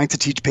 We're trying to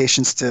teach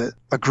patience to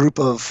a group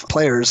of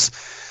players,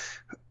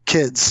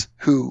 kids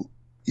who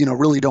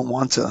really don't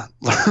want to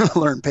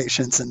learn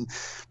patience and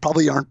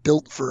probably aren't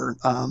built for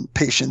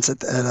patience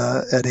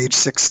at age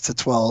 6 to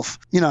 12.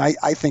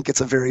 I think it's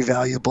a very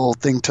valuable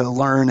thing to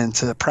learn and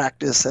to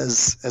practice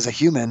as a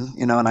human,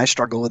 and I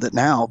struggle with it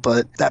now.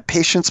 But that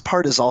patience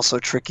part is also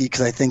tricky,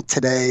 because I think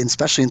today, and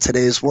especially in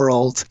today's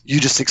world, you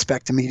just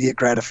expect immediate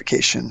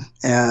gratification.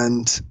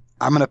 And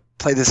I'm going to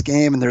play this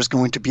game and there's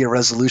going to be a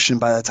resolution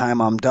by the time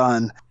I'm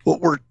done.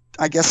 What we're,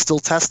 I guess, still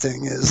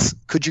testing is,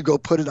 could you go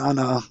put it on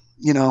a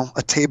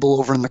table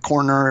over in the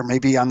corner, or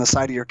maybe on the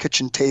side of your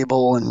kitchen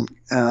table and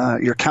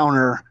your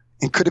counter,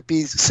 and could it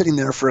be sitting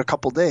there for a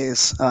couple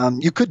days?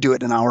 You could do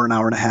it an hour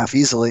and a half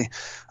easily,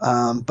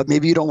 but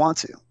maybe you don't want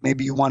to.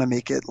 Maybe you want to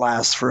make it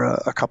last for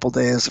a couple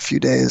days, a few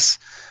days,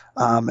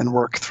 and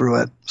work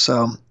through it.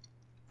 So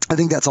I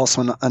think that's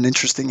also an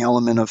interesting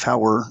element of how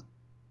we're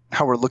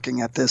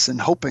looking at this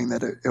and hoping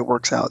that it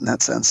works out in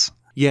that sense.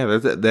 Yeah,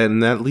 then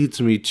that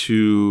leads me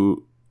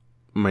to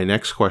my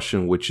next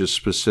question, which is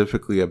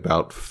specifically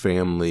about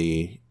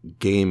family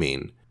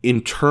gaming. In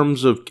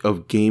terms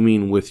of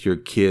gaming with your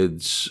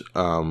kids,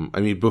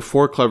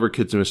 before Clever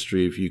Kids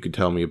Mystery, if you could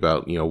tell me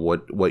about,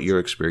 what your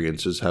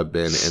experiences have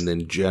been, and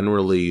then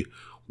generally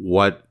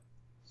what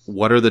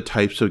are the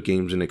types of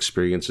games and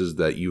experiences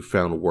that you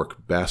found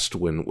work best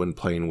when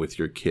playing with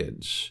your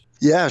kids?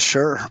 Yeah,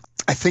 sure.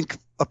 I think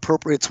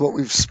appropriate to what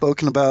we've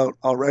spoken about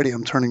already.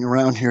 I'm turning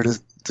around here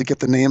to get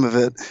the name of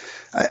it.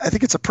 I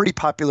think it's a pretty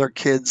popular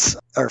kids,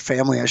 or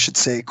family, I should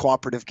say,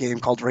 cooperative game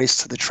called Race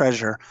to the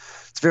Treasure.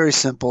 It's very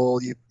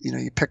simple. You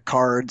pick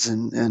cards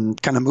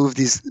and kind of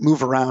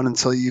move around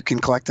until you can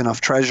collect enough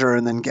treasure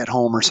and then get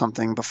home or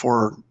something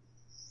before,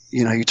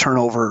 you turn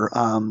over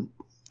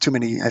too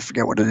many, I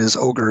forget what it is,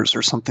 ogres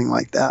or something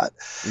like that.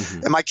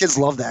 Mm-hmm. And my kids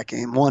love that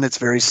game. One, it's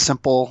very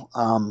simple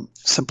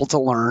to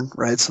learn,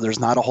 right? So there's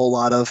not a whole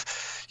lot of,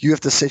 you have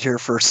to sit here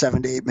for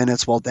 7 to 8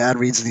 minutes while dad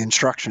reads the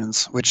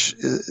instructions, which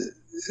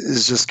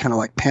is just kind of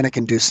like panic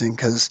inducing,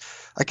 because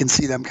I can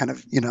see them kind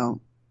of,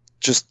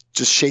 just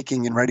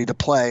shaking and ready to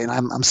play. And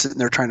I'm sitting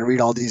there trying to read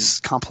all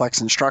these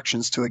complex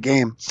instructions to a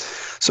game.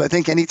 So I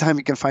think anytime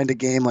you can find a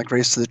game like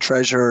Race to the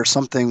Treasure or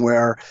something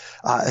where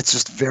it's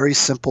just very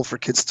simple for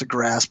kids to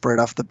grasp right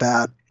off the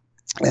bat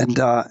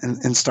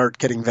and start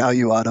getting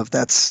value out of,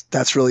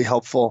 that's really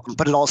helpful.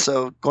 But it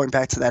also, going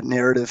back to that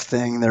narrative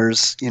thing,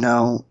 there's,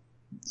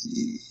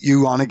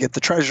 you want to get the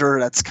treasure,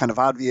 that's kind of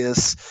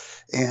obvious.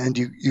 And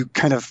you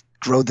kind of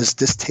grow this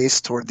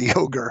distaste toward the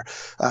ogre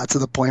to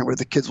the point where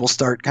the kids will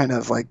start kind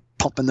of like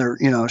pumping their,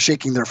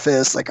 shaking their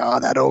fists like, oh,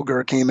 that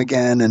ogre came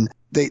again. And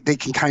they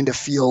can kind of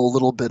feel a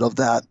little bit of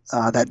that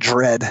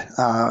dread.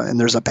 And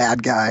there's a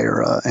bad guy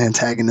or an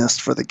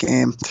antagonist for the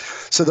game.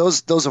 So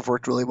those have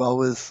worked really well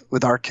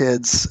with our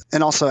kids.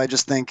 And also I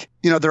just think,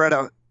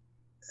 they're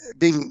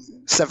being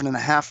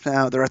 7.5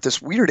 now, they're at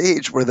this weird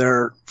age where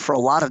they're, for a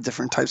lot of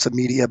different types of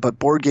media, but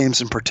board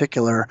games in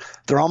particular,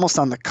 they're almost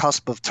on the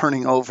cusp of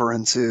turning over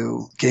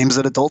into games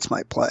that adults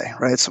might play,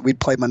 right? So we'd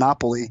play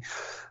Monopoly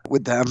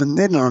with them, and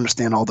they didn't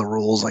understand all the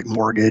rules like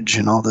mortgage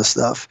and all this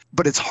stuff.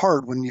 But it's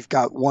hard when you've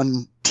got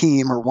one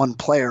team or one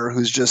player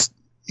who's just,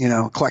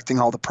 collecting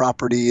all the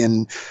property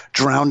and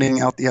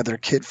drowning out the other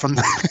kid from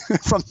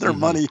from their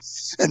money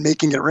and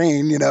making it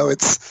rain.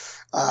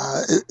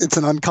 It's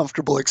an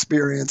uncomfortable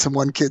experience, and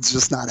one kid's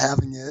just not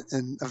having it,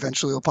 and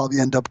eventually he'll probably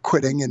end up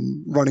quitting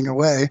and running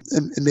away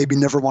and maybe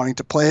never wanting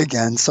to play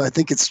again. So I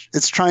think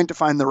it's trying to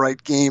find the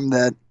right game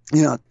that,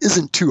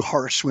 isn't too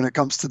harsh when it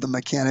comes to the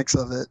mechanics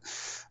of it,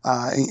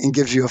 and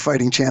gives you a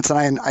fighting chance.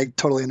 And I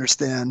totally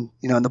understand,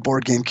 in the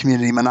board game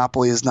community,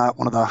 Monopoly is not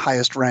one of the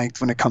highest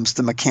ranked when it comes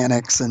to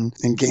mechanics and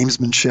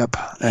gamesmanship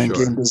and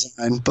game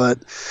design. But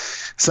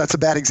so that's a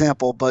bad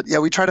example. But yeah,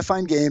 we try to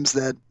find games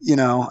that,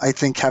 I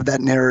think have that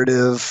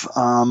narrative,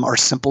 are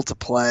simple to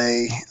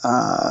play.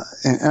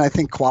 And I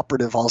think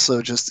cooperative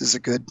also just is a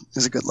good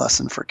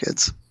lesson for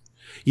kids.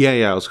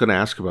 Yeah. I was going to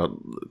ask about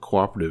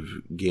cooperative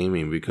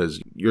gaming,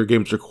 because your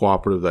games are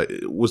cooperative.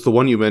 That was the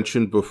one you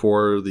mentioned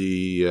before,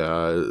 the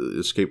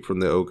Escape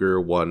from the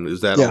Ogre one. Is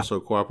that also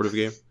a cooperative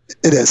game?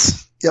 It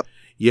is. Yep.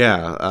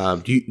 Yeah.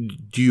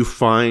 Do you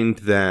find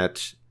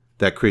that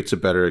creates a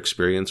better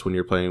experience when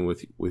you're playing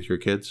with your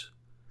kids?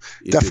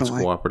 If Definitely.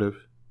 It's cooperative?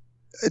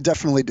 I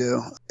definitely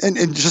do.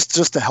 And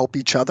just to help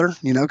each other,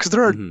 because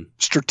there are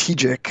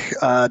strategic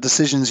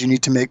decisions you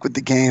need to make with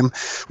the game,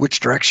 which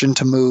direction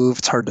to move.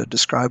 It's hard to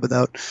describe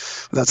without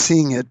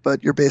seeing it,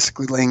 but you're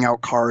basically laying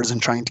out cards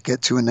and trying to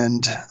get to an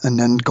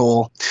end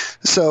goal.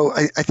 So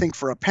I think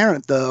for a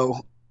parent, though,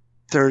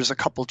 there's a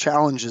couple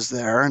challenges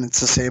there, and it's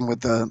the same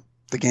with the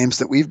games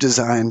that we've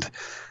designed.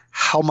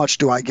 How much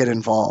do I get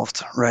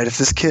involved, right?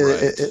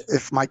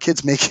 If my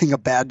kid's making a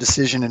bad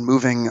decision and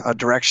moving a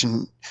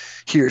direction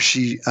he or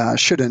she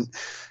shouldn't,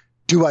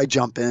 do I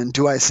jump in?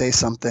 Do I say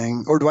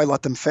something? Or do I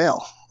let them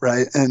fail,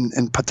 right?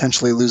 And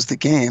potentially lose the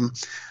game?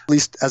 At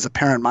least as a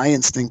parent, my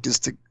instinct is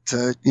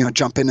to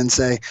jump in and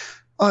say,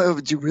 oh,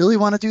 do you really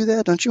want to do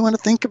that? Don't you want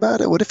to think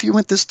about it? What if you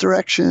went this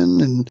direction?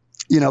 And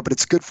but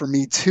it's good for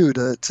me too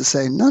to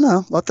say,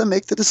 no, let them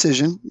make the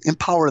decision,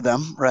 empower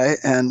them, right?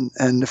 And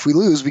if we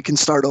lose, we can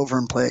start over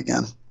and play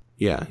again.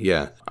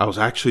 Yeah. I was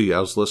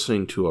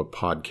listening to a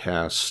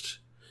podcast.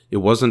 It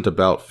wasn't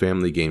about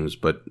family games,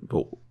 but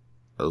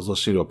I was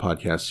listening to a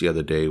podcast the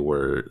other day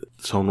where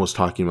someone was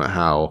talking about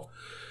how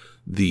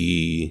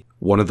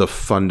one of the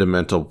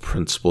fundamental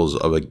principles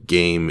of a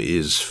game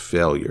is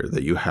failure,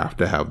 that you have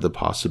to have the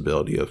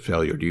possibility of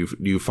failure. Do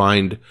you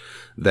find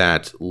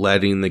that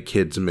letting the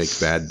kids make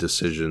bad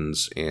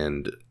decisions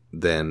and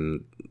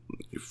then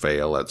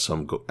fail at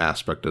some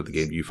aspect of the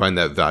game, do you find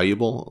that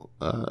valuable,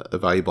 a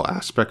valuable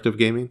aspect of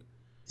gaming?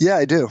 Yeah,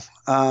 I do.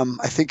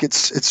 I think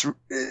it's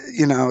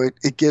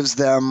it gives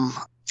them,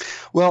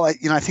 well,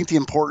 I think the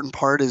important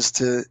part is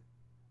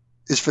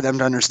for them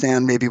to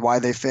understand maybe why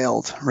they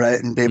failed,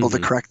 right? And be able to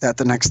correct that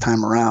the next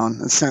time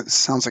around. It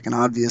sounds like an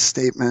obvious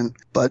statement,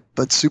 but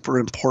super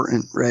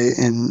important, right?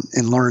 In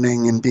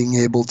learning and being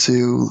able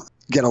to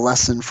get a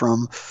lesson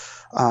from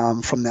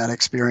that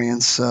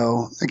experience.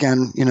 So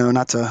again,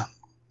 not to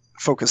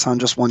focus on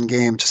just one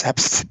game, just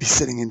happens to be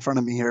sitting in front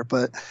of me here,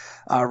 but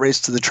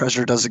Race to the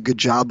Treasure does a good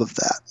job of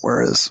that.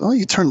 Whereas,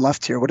 you turn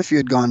left here. What if you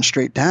had gone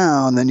straight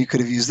down? Then you could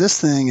have used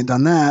this thing and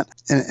done that,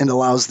 and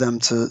allows them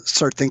to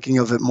start thinking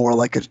of it more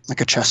like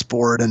a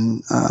chessboard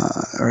and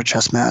or a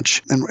chess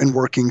match, and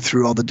working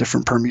through all the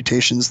different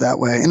permutations that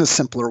way in a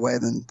simpler way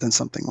than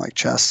something like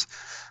chess.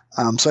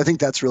 So I think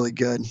that's really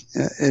good,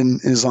 and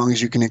as long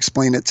as you can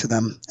explain it to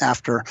them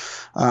after.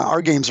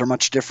 Our games are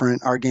much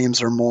different. Our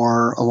games are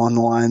more along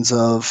the lines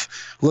of,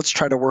 let's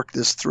try to work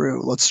this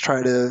through. Let's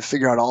try to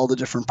figure out all the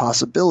different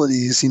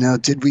possibilities.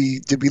 Did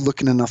we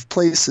look in enough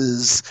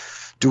places?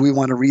 Do we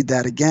want to read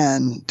that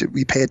again? Did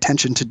we pay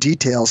attention to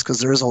details? Because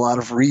there is a lot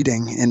of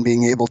reading and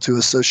being able to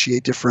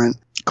associate different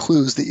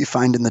clues that you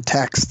find in the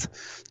text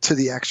to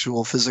the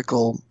actual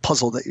physical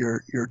puzzle that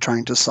you're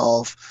trying to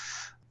solve.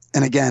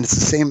 And again, it's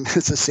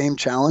the same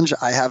challenge.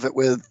 I have it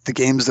with the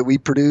games that we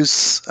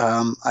produce.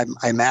 I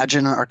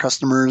imagine our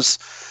customers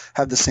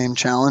have the same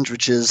challenge,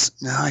 which is,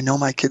 I know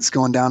my kid's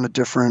going down a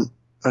different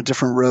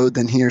road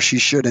than he or she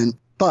shouldn't,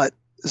 but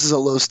this is a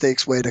low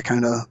stakes way to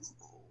kind of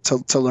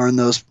to learn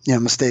those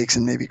mistakes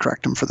and maybe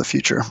correct them for the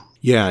future.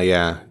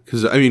 Yeah.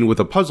 Because with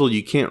a puzzle,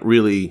 you can't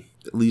really,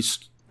 at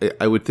least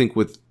I would think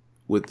with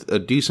a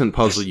decent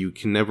puzzle, you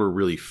can never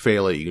really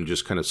fail it. You can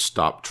just kind of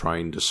stop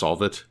trying to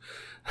solve it.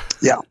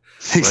 Yeah.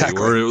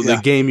 Exactly. Right? Or the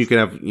game, you can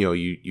have,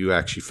 you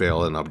actually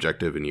fail an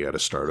objective and you got to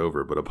start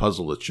over. But a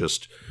puzzle, it's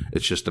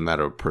just a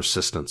matter of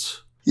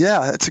persistence. Yeah,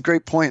 that's a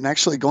great point. And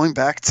actually, going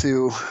back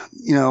to,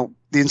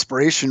 the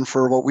inspiration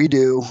for what we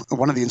do,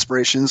 one of the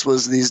inspirations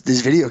was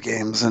these video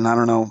games. And I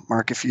don't know,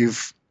 Mark, if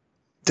you've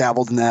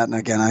dabbled in that. And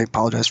again, I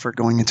apologize for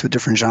going into a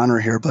different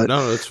genre here, but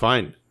no, it's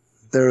fine.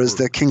 There was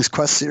the King's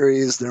Quest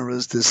series. There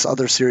was this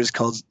other series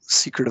called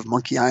Secret of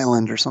Monkey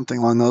Island or something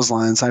along those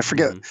lines. I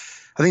forget. Mm-hmm.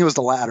 I think it was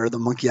the latter, the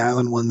Monkey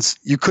Island ones.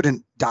 You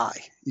couldn't die.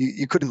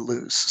 You couldn't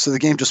lose. So the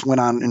game just went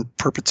on in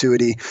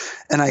perpetuity.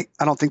 And I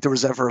don't think there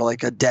was ever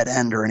like a dead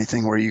end or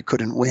anything where you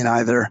couldn't win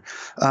either.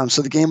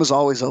 So the game was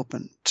always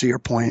open, to your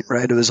point,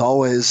 right? It was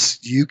always,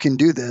 you can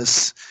do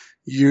this.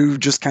 You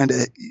just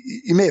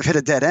you may have hit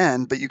a dead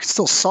end, but you can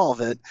still solve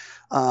it.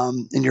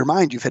 In your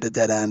mind, you've hit a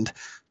dead end.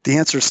 The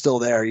answer is still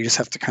there. You just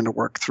have to kind of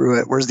work through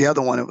it. Whereas the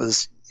other one, it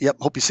was, yep,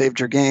 hope you saved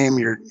your game.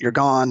 You're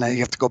gone. Now you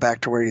have to go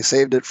back to where you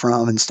saved it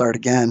from and start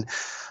again.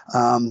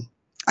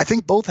 I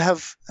think both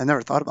have, I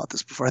never thought about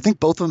this before. I think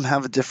both of them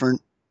have a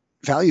different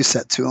value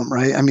set to them,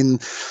 right?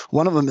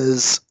 One of them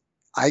is,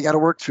 I got to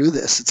work through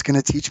this. It's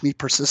going to teach me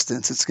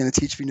persistence. It's going to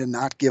teach me to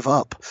not give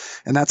up.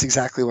 And that's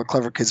exactly what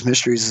Clever Kids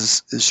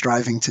Mysteries is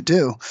striving to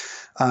do.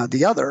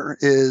 The other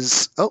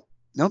is,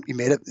 nope, you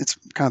made it. It's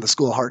kind of the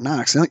school of hard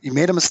knocks. You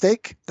made a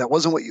mistake. That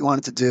wasn't what you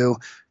wanted to do.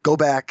 Go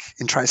back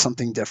and try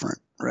something different,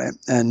 right?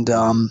 And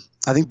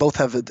I think both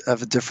have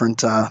a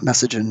different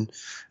message and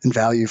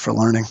value for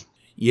learning.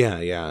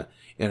 Yeah.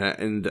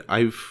 And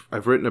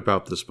I've written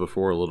about this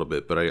before a little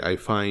bit, but I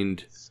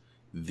find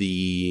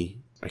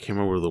I can't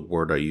remember the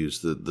word I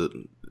used,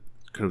 the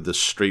kind of the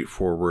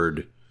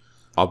straightforward,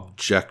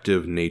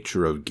 objective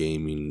nature of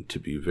gaming to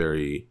be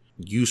very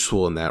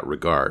useful in that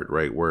regard,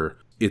 right? Where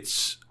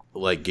it's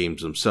like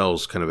games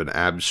themselves, kind of an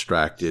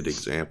abstracted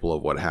example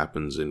of what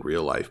happens in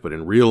real life. But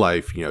in real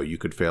life, you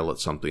could fail at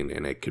something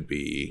and it could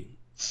be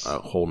a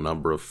whole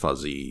number of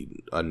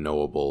fuzzy,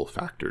 unknowable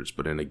factors.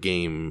 But in a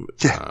game,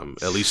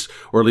 at least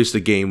a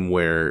game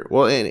where,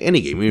 well, in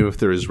any game, even if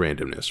there is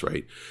randomness,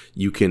 right,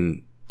 you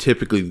can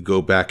typically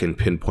go back and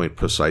pinpoint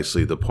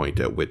precisely the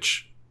point at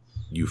which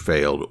you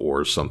failed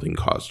or something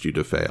caused you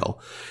to fail.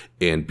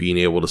 And being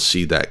able to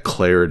see that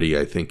clarity,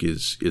 I think,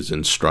 is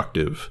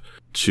instructive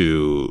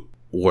to...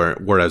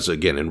 Whereas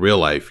again, in real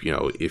life,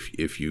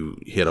 if you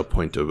hit a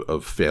point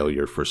of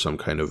failure for some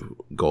kind of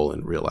goal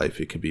in real life,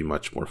 it can be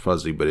much more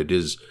fuzzy, but it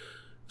is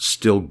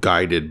still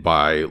guided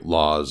by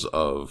laws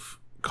of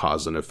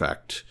cause and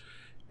effect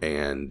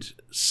and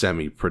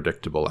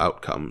semi-predictable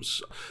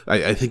outcomes.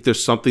 I think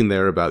there's something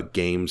there about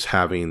games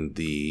having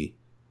the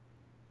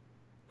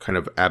kind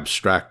of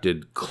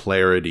abstracted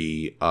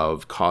clarity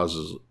of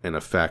causes and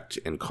effect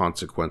and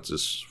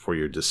consequences for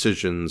your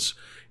decisions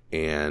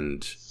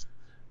and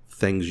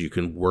things you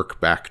can work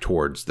back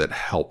towards that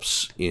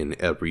helps in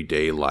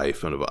everyday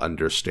life and of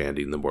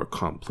understanding the more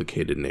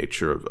complicated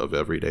nature of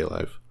everyday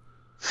life.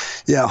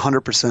 Yeah,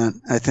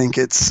 100%. I think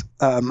it's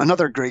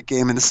another great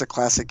game, and this is a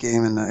classic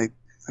game, and I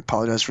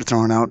apologize for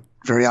throwing out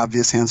very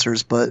obvious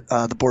answers, but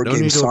the board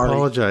game Sorry.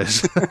 No need to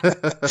apologize.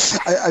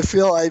 I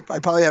feel I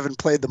probably haven't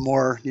played the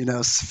more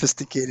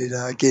sophisticated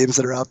games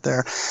that are out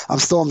there. I'm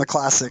still in the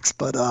classics,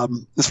 but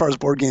as far as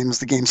board games,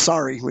 the game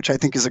Sorry, which I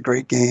think is a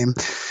great game.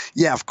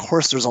 Yeah, of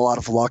course, there's a lot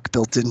of luck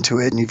built into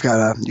it, and you've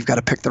got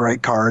to pick the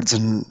right cards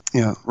and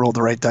roll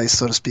the right dice,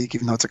 so to speak,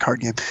 even though it's a card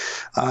game.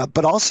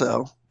 But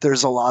also,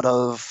 there's a lot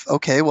of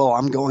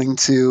I'm going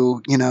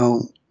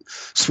to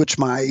switch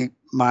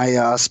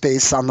my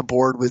space on the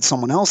board with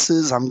someone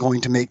else's. I'm going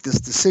to make this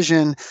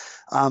decision.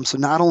 So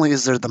not only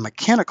is there the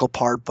mechanical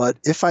part, but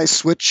if I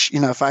switch,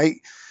 if I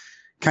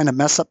kind of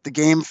mess up the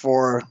game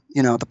for,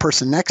 the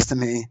person next to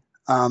me,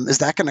 Is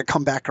that going to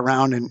come back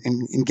around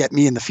and get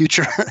me in the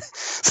future?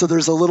 So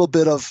there's a little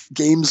bit of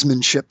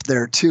gamesmanship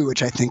there too,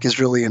 which I think is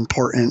really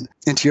important.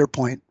 And to your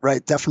point,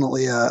 right,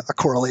 definitely a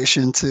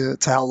correlation to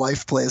how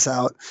life plays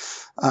out.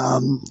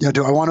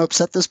 Do I want to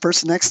upset this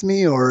person next to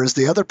me, or is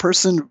the other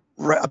person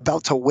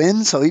about to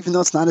win? So even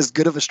though it's not as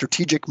good of a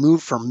strategic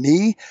move for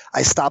me,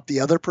 I stop the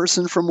other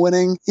person from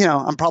winning.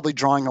 I'm probably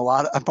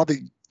I'm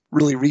probably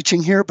really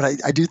reaching here,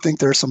 but I do think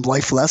there are some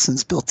life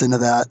lessons built into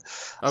that.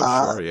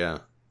 Oh, sure, yeah.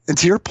 And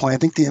to your point, I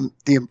think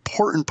the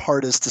important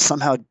part is to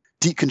somehow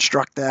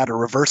deconstruct that or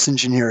reverse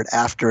engineer it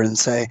after and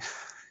say,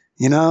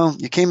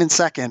 you came in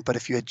second, but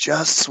if you had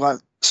just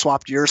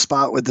swapped your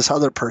spot with this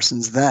other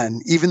person's,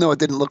 then even though it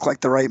didn't look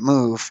like the right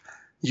move,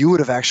 you would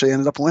have actually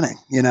ended up winning,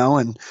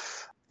 And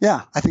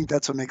yeah, I think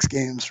that's what makes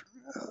games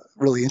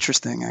really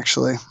interesting,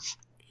 actually.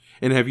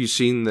 And have you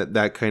seen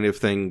that kind of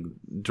thing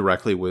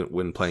directly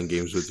when playing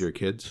games with your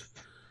kids?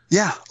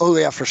 Yeah. Oh,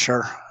 yeah, for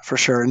sure. For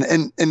sure.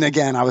 And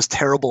again, I was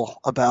terrible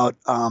about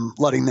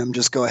letting them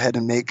just go ahead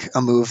and make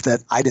a move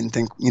that I didn't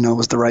think,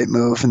 was the right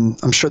move. And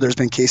I'm sure there's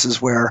been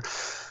cases where,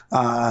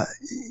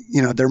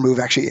 their move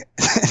actually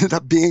ended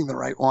up being the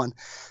right one,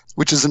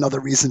 which is another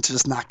reason to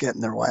just not get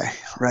in their way,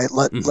 right?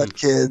 Let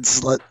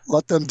kids,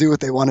 let them do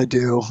what they want to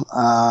do.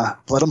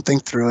 Let them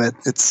think through it.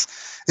 It's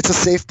a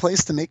safe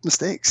place to make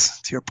mistakes,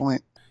 to your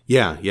point.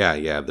 Yeah.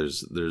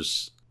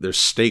 There's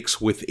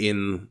stakes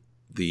within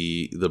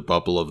the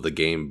bubble of the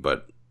game,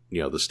 but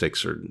the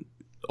stakes are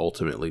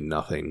ultimately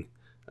nothing,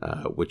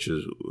 which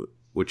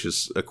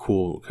is a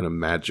cool kind of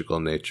magical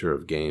nature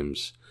of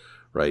games,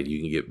 right?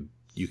 You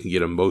can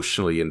get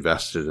emotionally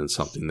invested in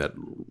something that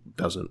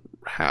doesn't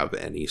have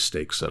any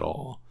stakes at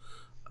all,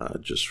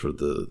 just for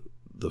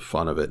the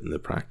fun of it and the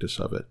practice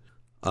of it.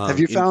 Have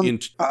you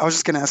found? I was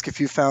just going to ask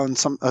if you found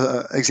some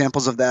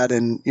examples of that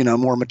in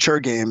more mature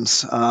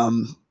games,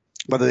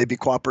 whether they be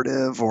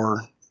cooperative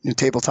or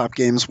tabletop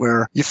games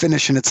where you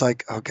finish and it's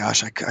like, oh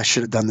gosh, I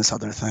should have done this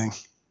other thing.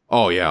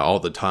 Oh yeah, all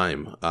the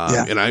time.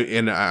 Yeah.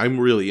 And I'm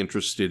really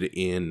interested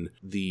in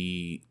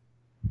the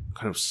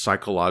kind of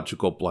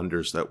psychological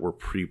blunders that we're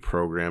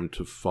pre-programmed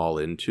to fall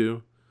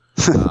into,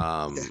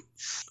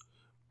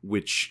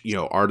 which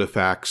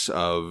artifacts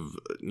of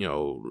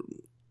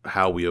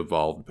how we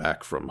evolved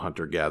back from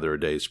hunter-gatherer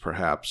days,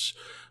 perhaps.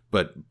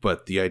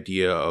 But the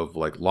idea of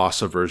like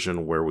loss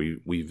aversion, where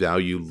we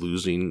value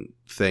losing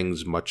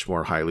things much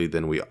more highly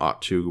than we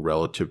ought to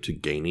relative to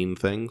gaining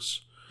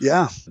things.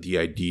 Yeah. The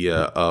idea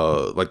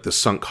of like the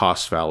sunk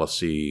cost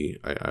fallacy.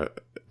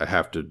 I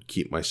have to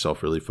keep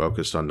myself really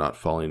focused on not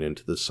falling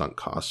into the sunk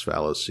cost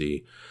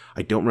fallacy.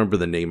 I don't remember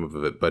the name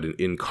of it, but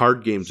in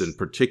card games in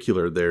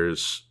particular,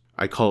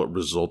 I call it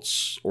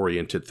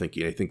results-oriented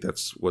thinking. I think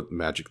that's what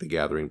Magic the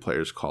Gathering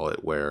players call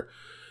it, where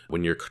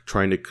when you're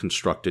trying to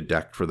construct a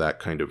deck for that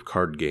kind of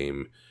card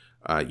game,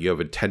 you have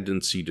a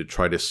tendency to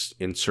try to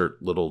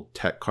insert little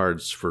tech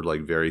cards for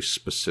like very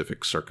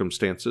specific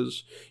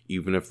circumstances,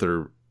 even if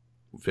they're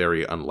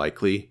very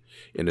unlikely.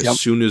 And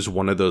as soon as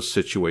one of those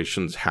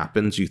situations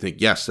happens, you think,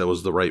 yes, that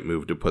was the right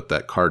move to put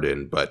that card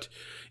in, but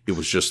it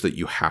was just that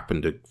you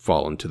happened to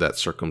fall into that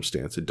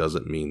circumstance. It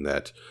doesn't mean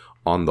that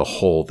on the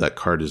whole, that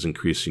card is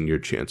increasing your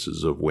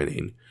chances of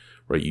winning.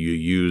 Right, you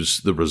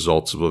use the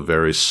results of a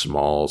very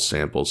small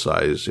sample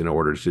size in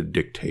order to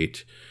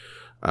dictate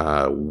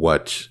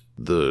what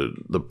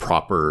the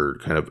proper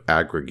kind of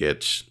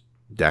aggregate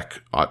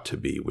deck ought to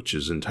be, which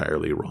is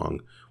entirely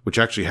wrong. Which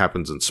actually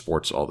happens in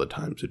sports all the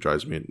time. It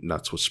drives me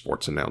nuts with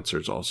sports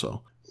announcers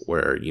also,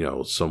 where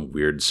some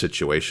weird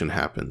situation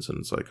happens and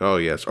it's like, oh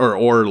yes,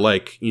 or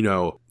like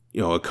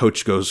a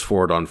coach goes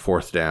for it on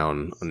fourth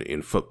down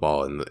in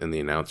football, and the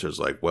announcer's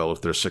like, well,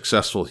 if they're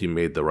successful, he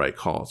made the right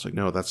call. It's like,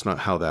 no, that's not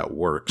how that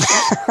works.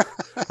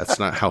 That's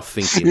not how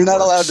thinking You're not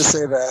works. allowed to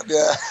say that,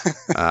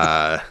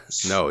 yeah.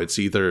 No, it's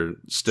either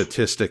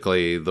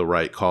statistically the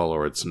right call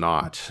or it's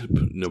not,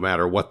 no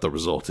matter what the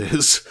result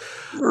is.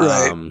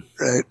 Right,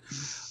 right.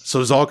 So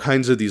there's all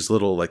kinds of these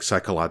little like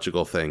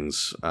psychological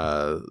things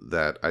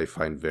that I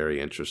find very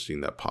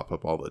interesting that pop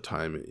up all the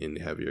time in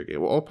heavier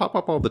game. Well, pop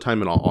up all the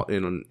time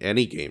in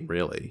any game,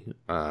 really.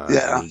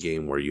 Any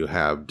game where you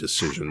have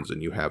decisions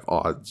and you have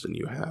odds and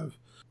you have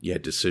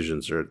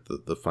decisions are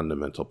the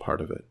fundamental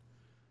part of it.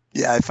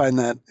 Yeah, I find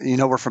that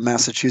we're from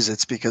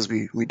Massachusetts because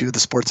we do the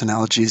sports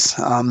analogies,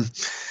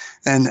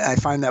 and I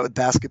find that with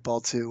basketball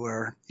too,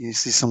 where you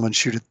see someone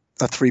shoot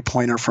a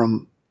 3-pointer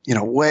from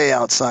way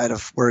outside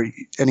of where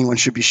anyone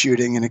should be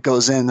shooting, and it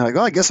goes in. They're like,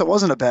 oh, I guess it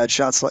wasn't a bad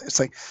shot. It's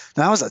like,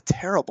 no, that was a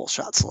terrible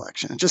shot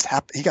selection. It just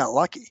happened. He got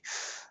lucky,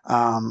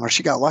 or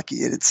she got lucky.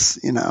 It's,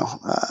 you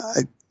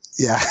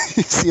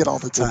see it all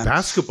the time. Well,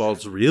 basketball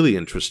is really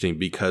interesting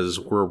because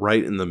we're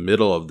right in the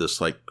middle of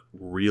this like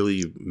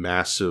really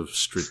massive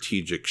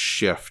strategic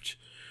shift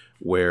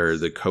where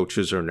the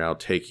coaches are now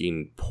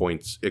taking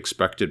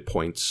expected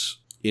points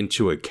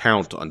into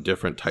account on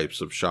different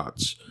types of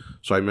shots.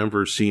 So I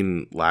remember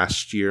seeing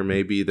last year,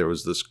 maybe there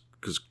was this,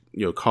 because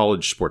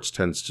college sports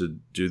tends to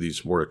do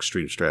these more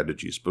extreme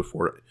strategies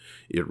before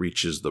it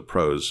reaches the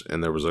pros.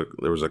 And there was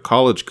a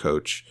college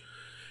coach,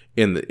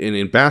 And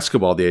in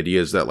basketball, the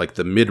idea is that like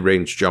the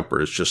mid-range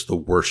jumper is just the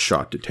worst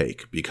shot to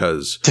take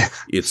because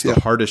it's the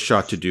hardest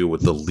shot to do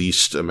with the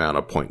least amount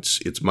of points.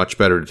 It's much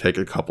better to take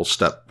a couple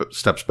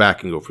steps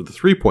back and go for the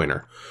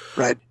three-pointer.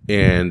 Right.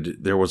 And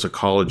there was a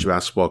college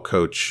basketball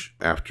coach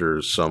after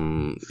I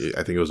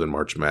think it was in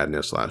March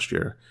Madness last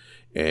year,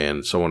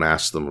 and someone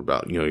asked them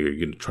about, you're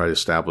going to try to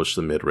establish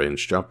the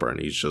mid-range jumper.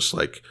 And he's just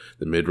like,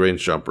 the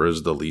mid-range jumper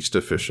is the least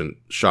efficient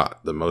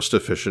shot. The most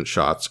efficient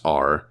shots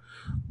are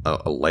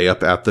a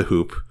layup at the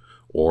hoop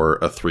or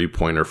a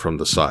three-pointer from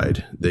the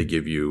side. They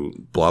give you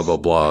blah, blah,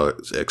 blah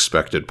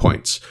expected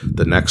points.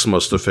 The next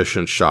most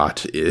efficient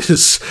shot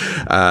is,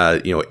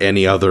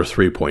 any other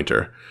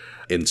three-pointer.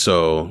 And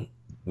so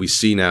we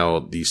see now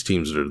these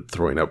teams that are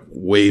throwing up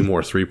way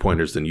more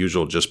three-pointers than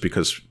usual just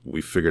because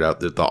we figured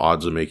out that the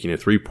odds of making a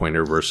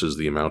three-pointer versus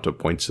the amount of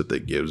points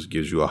that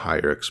gives you a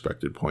higher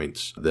expected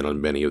points than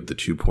on many of the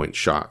two-point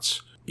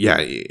shots. Yeah,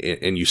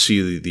 and you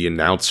see the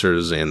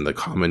announcers and the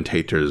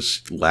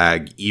commentators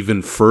lag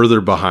even further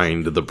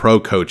behind the pro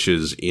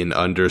coaches in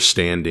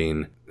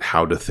understanding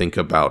how to think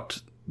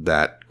about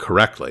that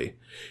correctly.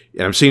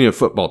 And I'm seeing it in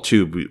football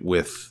too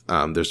with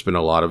there's been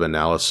a lot of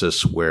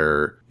analysis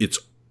where it's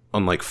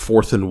on like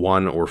 4th and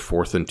 1 or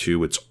 4th and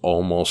 2, it's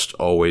almost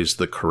always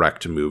the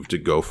correct move to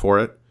go for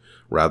it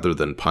rather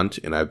than punt.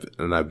 And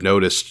I've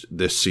noticed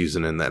this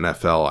season in the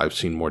NFL, I've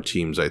seen more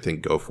teams, I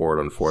think, go for it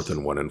on 4th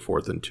and 1 and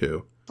 4th and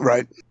 2.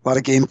 Right. A lot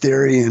of game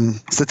theory and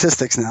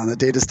statistics now. The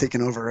data's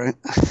taken over, right?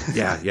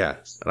 Yeah.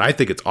 And I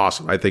think it's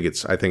awesome. I think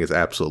it's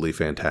absolutely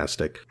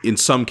fantastic. In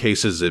some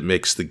cases, it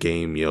makes the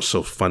game,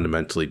 so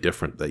fundamentally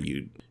different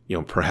that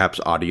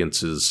perhaps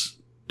audiences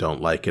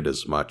don't like it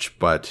as much.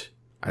 But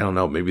I don't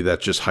know. Maybe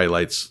that just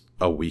highlights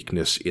a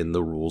weakness in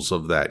the rules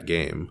of that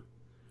game.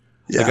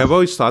 Yeah. Like I've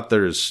always thought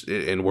there's,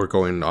 and we're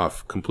going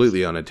off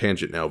completely on a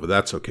tangent now, but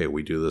that's okay.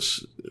 We do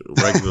this.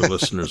 Regular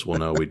listeners will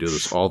know we do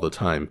this all the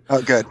time.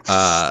 Oh, good.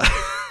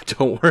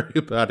 Don't worry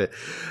about it.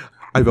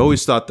 I've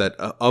always thought that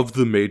of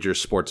the major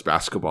sports,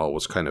 basketball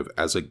was kind of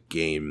as a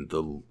game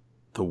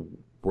the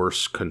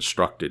worst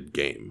constructed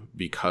game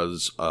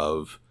because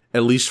of,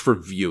 at least for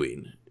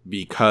viewing,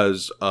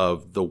 because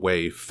of the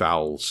way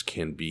fouls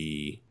can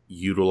be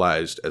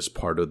utilized as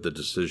part of the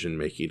decision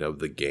making of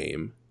the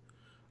game,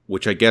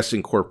 which I guess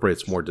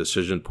incorporates more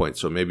decision points.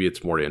 So maybe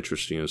it's more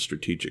interesting and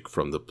strategic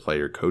from the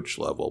player coach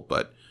level,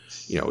 but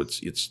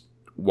it's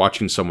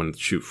watching someone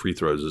shoot free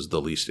throws is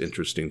the least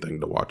interesting thing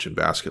to watch in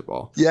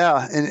basketball.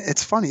 Yeah. And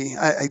it's funny.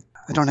 I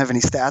don't have any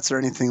stats or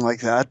anything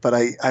like that, but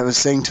I was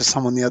saying to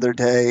someone the other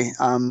day,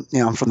 I'm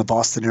from the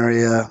Boston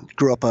area,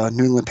 grew up a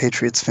New England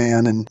Patriots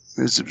fan, and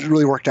it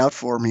really worked out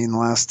for me in the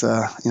last,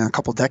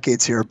 couple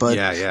decades here. But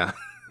yeah.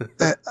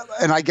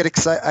 And I get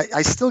excited.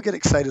 I still get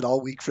excited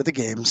all week for the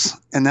games,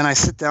 and then I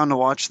sit down to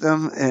watch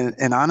them.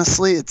 And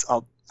honestly,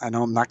 I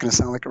know I'm not going to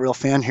sound like a real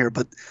fan here,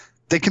 but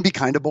they can be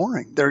kind of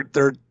boring.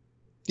 They're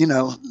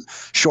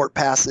short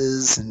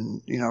passes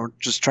and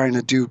just trying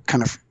to do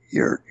kind of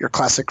your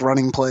classic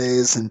running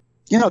plays, and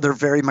they're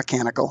very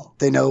mechanical.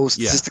 They know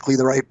statistically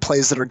the right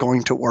plays that are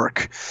going to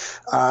work.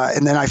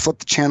 And then I flip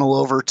the channel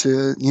over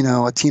to,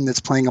 a team that's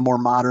playing a more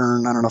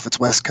modern, I don't know if it's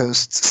West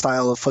Coast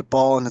style of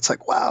football. And it's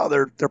like, wow,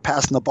 they're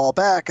passing the ball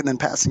back and then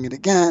passing it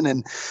again.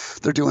 And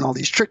they're doing all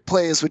these trick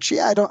plays, which,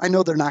 I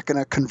know they're not going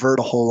to convert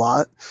a whole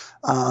lot.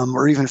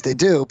 Or even if they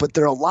do, but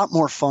they're a lot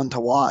more fun to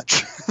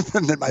watch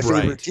than my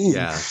favorite team.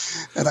 Yeah.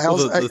 And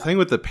the thing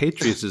with the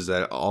Patriots is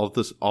that all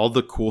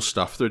the cool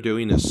stuff they're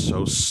doing is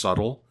so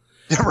subtle.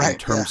 Right, in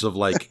terms of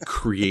like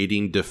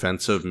creating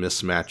defensive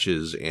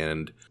mismatches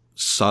and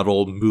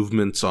subtle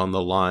movements on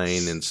the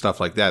line and stuff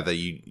like that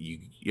you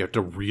have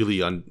to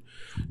really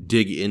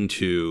dig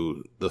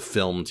into the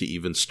film to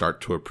even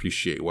start to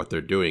appreciate what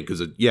they're doing,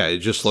 because it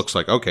just looks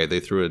like, okay, they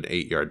threw an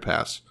 8-yard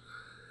pass,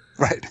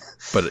 right?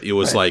 But it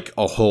was like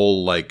a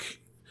whole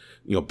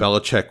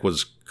Belichick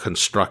was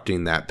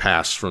constructing that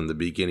pass from the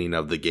beginning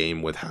of the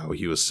game with how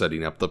he was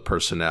setting up the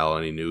personnel,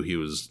 and he knew he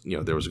was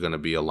there was going to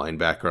be a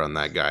linebacker on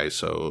that guy,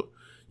 so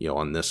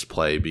on this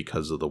play,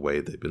 because of the way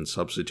they've been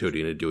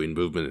substituting and doing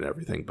movement and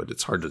everything, but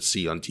it's hard to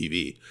see on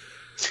TV.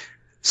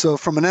 So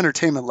from an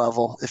entertainment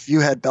level, if you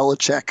had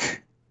Belichick,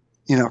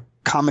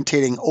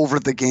 commentating over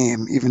the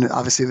game, even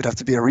obviously it would have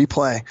to be a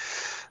replay,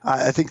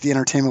 I think the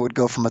entertainment would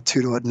go from a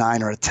 2 to a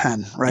 9 or a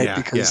 10, right? Yeah,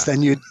 because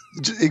then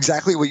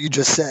exactly what you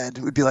just said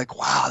would be like,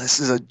 wow,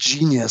 this is a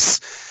genius,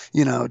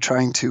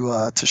 trying to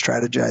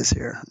strategize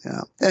here.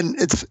 Yeah.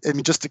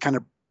 And just to kind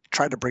of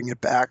try to bring it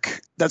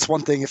back, that's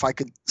one thing, if I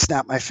could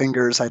snap my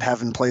fingers, I'd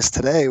have in place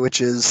today, which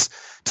is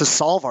to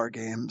solve our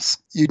games.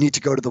 You need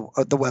to go to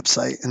the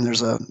website, and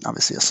there's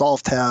obviously a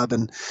solve tab,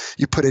 and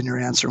you put in your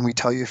answer and we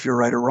tell you if you're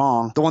right or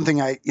wrong. The one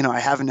thing I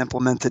haven't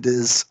implemented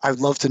is I'd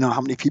love to know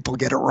how many people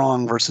get it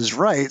wrong versus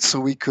right, so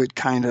we could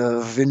kind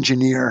of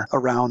engineer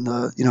around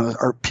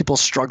are people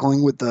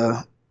struggling with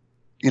the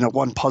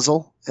one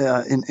puzzle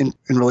in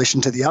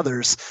relation to the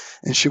others,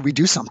 and should we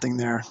do something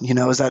there?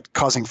 Is that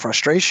causing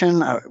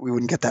frustration? We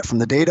wouldn't get that from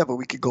the data, but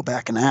we could go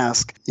back and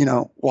ask,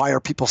 why are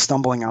people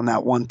stumbling on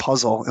that one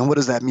puzzle, and what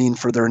does that mean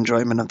for their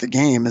enjoyment of the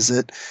game? Is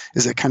it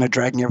kind of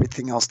dragging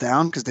everything else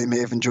down because they may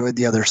have enjoyed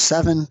the other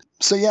 7?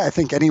 So yeah, I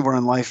think anywhere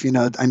in life,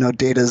 I know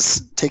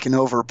data's taken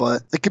over,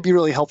 but it could be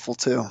really helpful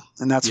too,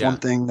 and that's one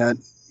thing that.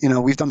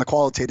 We've done the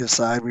qualitative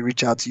side. We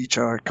reach out to each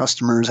of our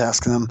customers,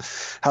 ask them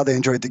how they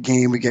enjoyed the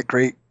game. We get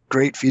great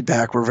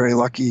feedback. We're very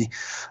lucky.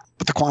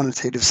 But the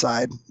quantitative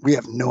side, we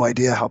have no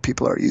idea how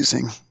people are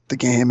using the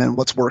game and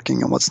what's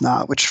working and what's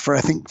not, which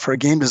I think for a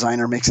game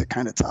designer makes it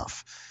kind of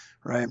tough,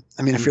 right?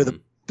 I mean, if you're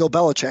the Bill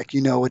Belichick, you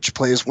know which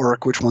plays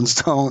work, which ones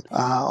don't.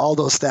 All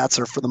those stats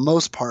are for the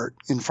most part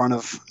in front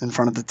of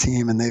the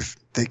team, and they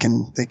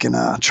can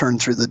churn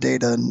through the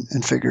data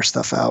and figure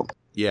stuff out.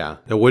 Yeah,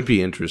 that would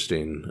be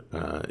interesting.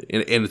 And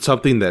it's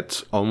something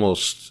that's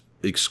almost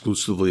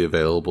exclusively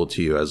available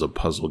to you as a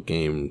puzzle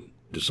game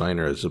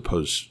designer, as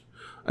opposed,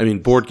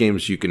 board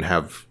games, you can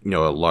have, to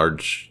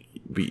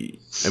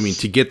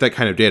get that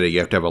kind of data, you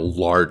have to have a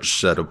large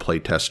set of play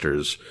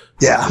testers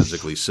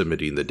physically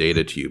submitting the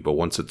data to you. But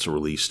once it's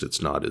released, it's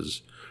not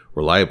as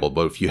reliable.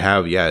 But if you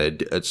have,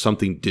 it's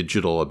something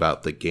digital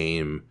about the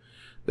game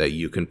that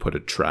you can put a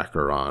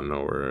tracker on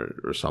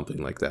or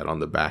something like that on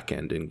the back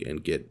end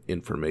and get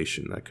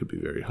information, that could be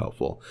very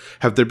helpful.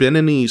 Have there been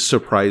any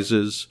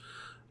surprises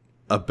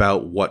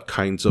about what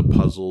kinds of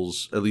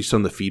puzzles, at least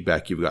on the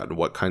feedback you've gotten,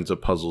 what kinds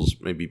of puzzles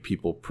maybe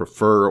people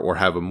prefer or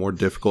have a more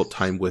difficult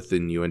time with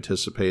than you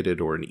anticipated,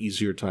 or an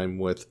easier time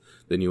with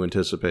than you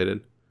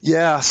anticipated?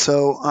 Yeah,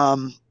 so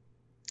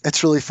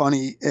it's really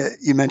funny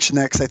you mentioned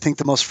that, because I think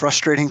the most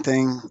frustrating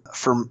thing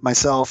for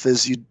myself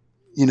is you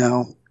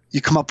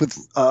come up with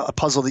a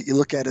puzzle that you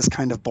look at as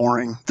kind of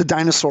boring. The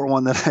dinosaur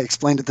one that I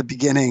explained at the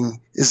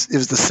beginning is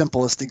the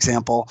simplest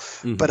example.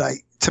 Mm-hmm. But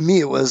to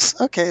me, it was,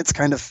 okay, it's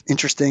kind of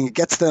interesting. It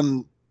gets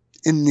them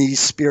in the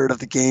spirit of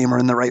the game or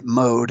in the right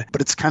mode, but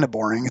it's kind of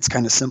boring. It's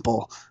kind of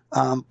simple.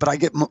 But I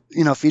get,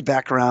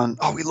 feedback around,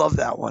 oh, we love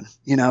that one,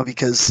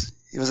 because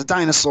it was a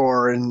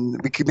dinosaur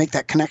and we could make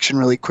that connection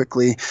really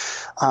quickly.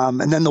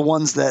 And then the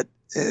ones that,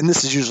 and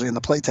this is usually in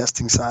the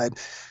playtesting side,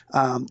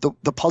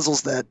 the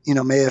puzzles that,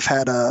 may have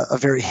had a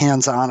very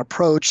hands-on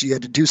approach. You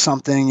had to do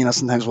something,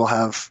 sometimes we'll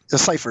have the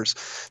ciphers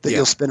that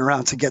you'll spin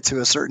around to get to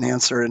a certain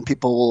answer, and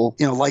people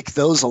will, like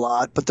those a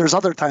lot. But there's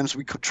other times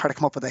we could try to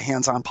come up with a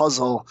hands-on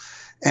puzzle,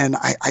 and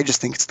I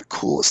just think it's the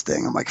coolest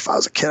thing. I'm like, if I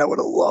was a kid, I would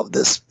have loved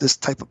this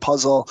type of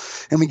puzzle.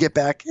 And we get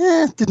back,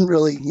 it didn't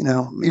really,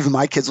 even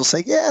my kids will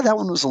say, that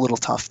one was a little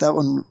tough. That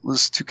one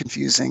was too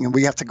confusing. And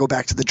we have to go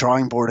back to the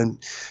drawing board and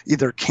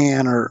either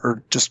can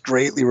or just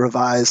greatly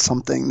revise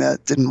something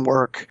that didn't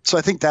work. So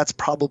I think that's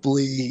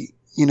probably,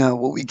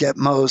 what we get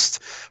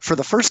most. For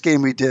the first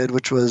game we did,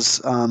 which was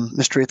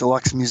Mystery at the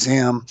Lux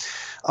Museum,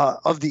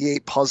 of the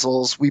 8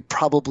 puzzles, we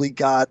probably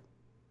got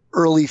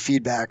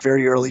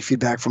very early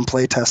feedback from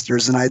play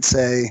testers. And I'd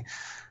say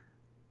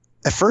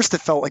at first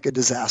it felt like a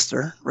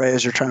disaster, right?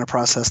 As you're trying to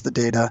process the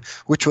data,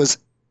 which was,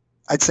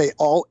 I'd say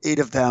all 8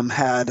 of them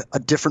had a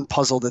different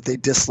puzzle that they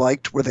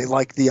disliked where they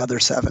liked the other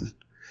 7.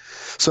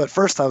 So at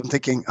first I'm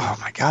thinking, oh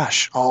my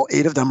gosh, all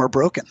 8 of them are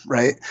broken,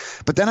 right?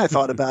 But then I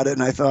thought about it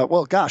and I thought,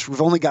 well, gosh,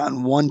 we've only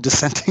gotten one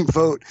dissenting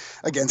vote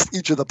against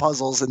each of the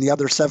puzzles and the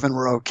other 7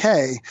 were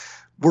okay.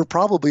 We're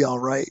probably all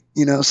right.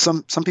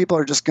 Some people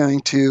are just going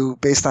to,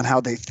 based on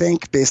how they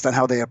think, based on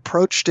how they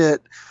approached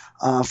it,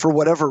 for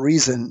whatever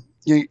reason,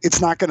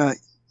 it's not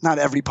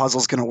every puzzle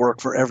is going to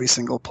work for every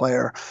single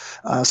player.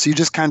 So you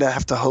just kind of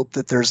have to hope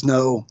that there's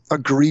no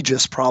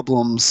egregious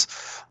problems,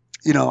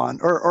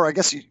 or I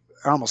guess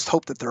I almost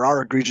hope that there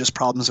are egregious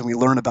problems and we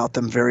learn about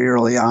them very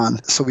early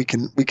on so we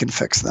can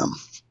fix them.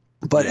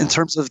 But in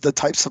terms of the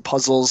types of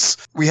puzzles,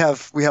 we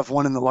have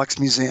one in the Lux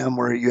Museum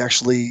where you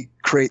actually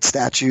create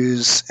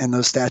statues, and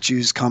those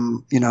statues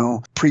come,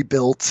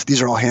 pre-built. These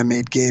are all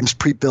handmade games,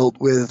 pre-built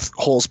with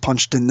holes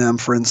punched in them,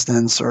 for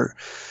instance, or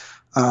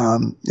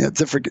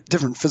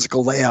different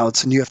physical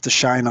layouts, and you have to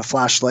shine a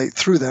flashlight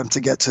through them to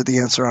get to the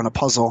answer on a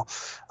puzzle.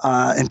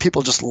 And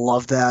people just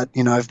love that.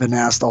 I've been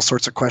asked all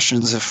sorts of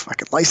questions if I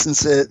could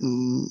license it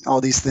and all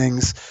these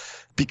things,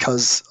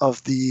 because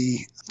of the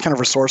kind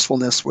of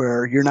resourcefulness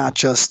where you're not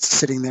just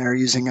sitting there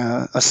using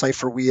a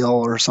cipher wheel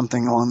or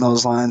something along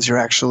those lines. You're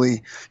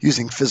actually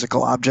using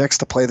physical objects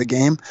to play the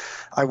game.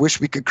 I wish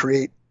we could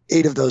create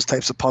 8 of those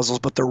types of puzzles,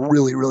 but they're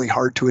really, really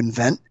hard to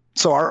invent.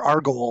 So our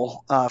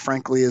goal,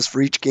 frankly, is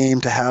for each game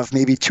to have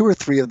maybe 2 or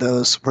 3 of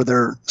those where there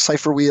are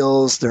cipher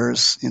wheels,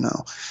 there's,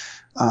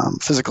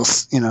 physical,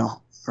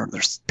 or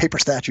there's paper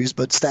statues,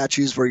 but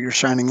statues where you're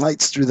shining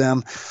lights through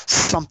them,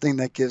 something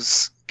that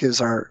gives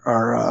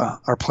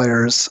our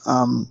players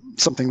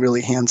something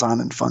really hands-on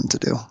and fun to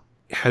do.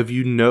 Have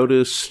you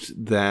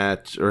noticed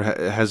that, or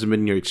has it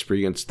been your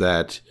experience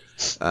that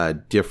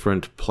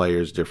different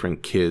players,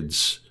 different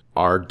kids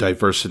are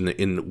diverse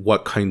in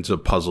what kinds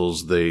of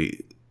puzzles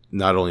they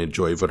not only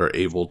enjoy but are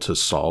able to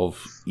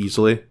solve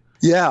easily?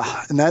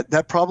 Yeah, and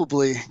that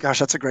probably, gosh,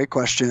 that's a great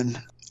question.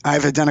 I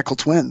have identical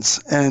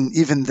twins, and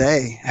even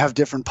they have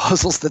different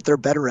puzzles that they're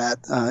better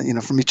at,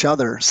 from each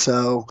other.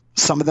 So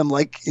some of them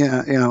like,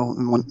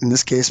 in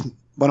this case,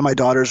 one of my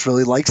daughters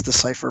really likes the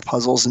cipher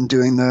puzzles and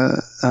doing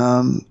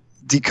the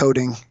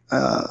decoding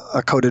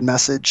a coded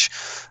message.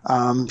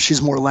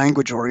 She's more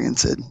language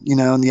oriented,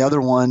 and the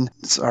other one,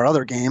 it's our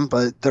other game,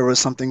 but there was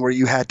something where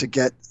you had to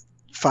get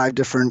 5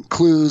 different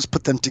clues,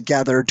 put them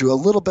together, do a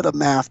little bit of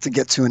math to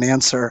get to an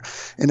answer,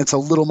 and it's a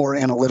little more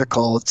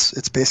analytical.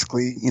 It's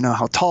basically,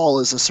 how tall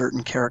is a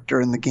certain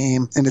character in the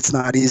game, and it's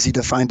not easy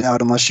to find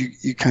out unless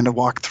you kind of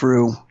walk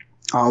through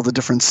all the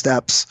different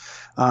steps.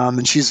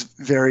 And she's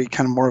very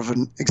kind of more of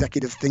an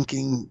executive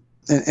thinking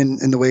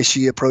in the way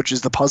she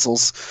approaches the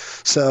puzzles.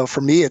 So for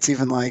me, it's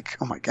even like,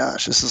 oh my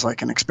gosh, this is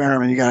like an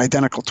experiment. You got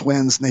identical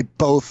twins, and they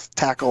both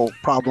tackle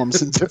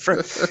problems in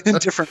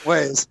different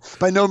ways.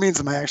 By no means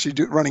am I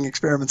actually running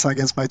experiments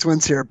against my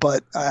twins here,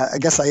 but I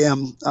guess I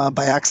am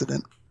by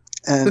accident.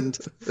 And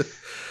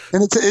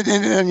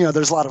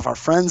there's a lot of our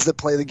friends that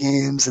play the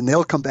games, and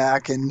they'll come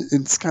back, and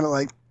it's kind of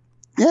like,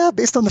 yeah,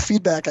 based on the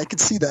feedback, I could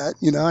see that.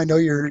 I know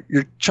your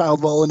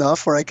child well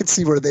enough where I could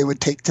see where they would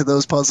take to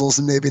those puzzles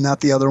and maybe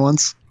not the other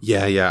ones.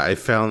 Yeah. I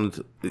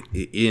found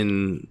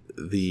in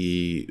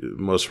the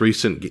most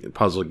recent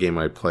puzzle game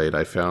I played,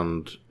 I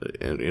found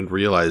and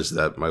realized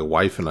that my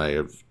wife and I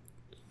have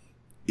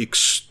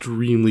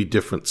extremely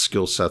different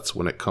skill sets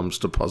when it comes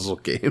to puzzle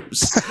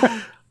games.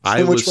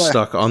 I was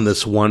stuck on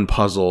this one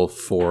puzzle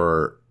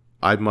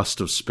I must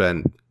have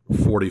spent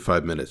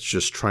 45 minutes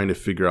just trying to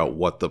figure out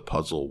what the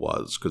puzzle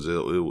was, because it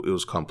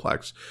was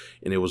complex,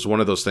 and it was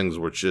one of those things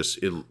where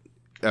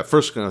at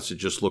first glance it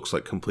just looks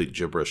like complete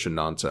gibberish and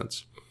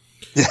nonsense.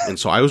 Yeah. And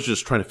so I was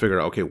just trying to figure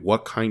out, okay,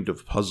 what kind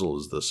of puzzle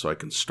is this, so I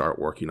can start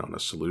working on a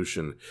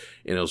solution.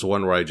 And it was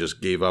one where I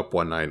just gave up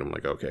one night. I'm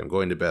like, okay, I'm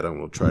going to bed. I'm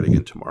going to try it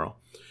again tomorrow.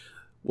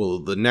 Well,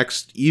 the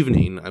next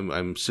evening,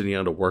 I'm sitting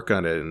down to work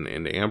on it,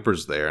 and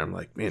Amber's there. I'm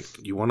like, man,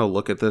 you want to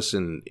look at this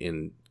and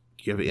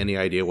do you have any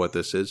idea what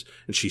this is?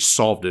 And she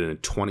solved it in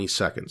 20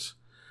 seconds.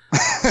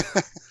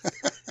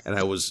 And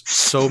I was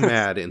so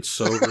mad and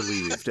so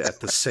relieved at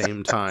the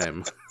same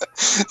time.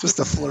 Just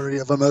a flurry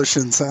of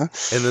emotions, huh?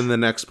 And then the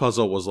next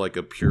puzzle was like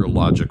a pure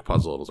logic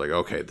puzzle. It was like,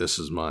 okay, this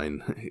is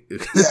mine.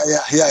 Yeah.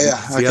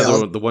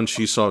 The one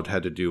she solved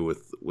had to do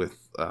with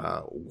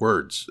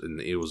words, and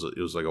it was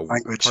like a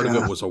language, part of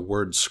it was a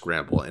word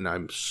scramble, and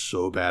I'm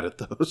so bad at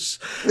those.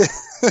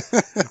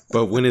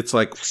 But when it's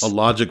like a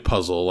logic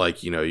puzzle,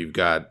 like, you've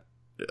got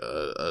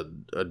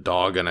a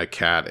dog and a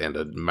cat and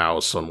a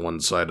mouse on one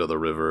side of the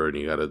river, and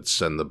you got to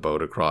send the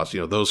boat across,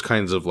 those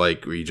kinds of,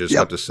 like, where you just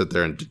have to sit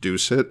there and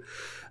deduce it.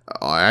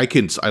 I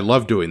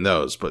love doing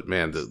those, but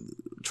man,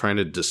 trying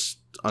to just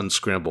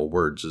unscramble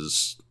words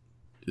is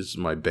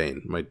my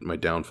bane, my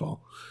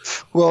downfall.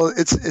 Well,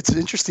 it's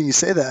interesting you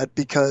say that,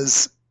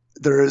 because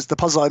there is the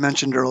puzzle I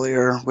mentioned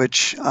earlier,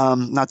 which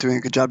not doing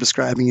a good job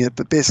describing it,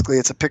 but basically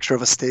it's a picture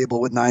of a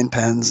stable with 9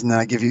 pens, and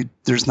then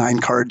there's 9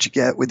 cards you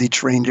get with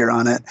each reindeer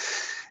on it,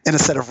 and a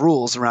set of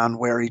rules around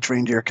where each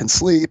reindeer can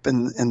sleep,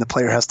 and the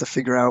player has to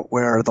figure out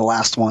where the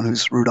last one,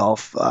 who's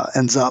Rudolph,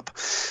 ends up.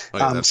 Oh,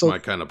 yeah, that's my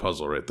kind of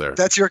puzzle right there.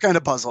 That's your kind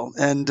of puzzle,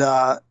 and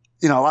a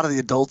lot of the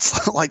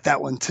adults like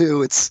that one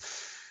too.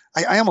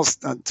 I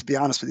almost, to be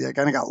honest with you, I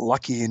kind of got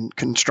lucky in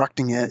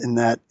constructing it, in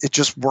that it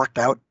just worked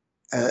out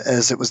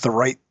as it was the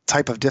right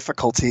type of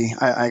difficulty.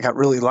 I got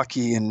really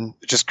lucky and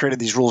just created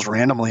these rules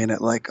randomly, and it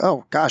like,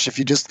 oh gosh, if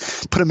you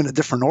just put them in a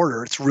different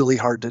order, it's really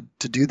hard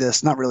to do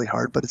this. Not really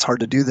hard, but it's hard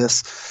to do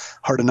this,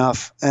 hard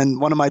enough.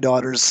 And one of my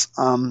daughters,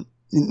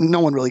 no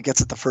one really gets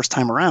it the first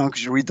time around,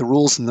 because you read the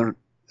rules in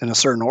a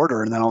certain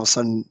order, and then all of a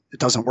sudden it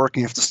doesn't work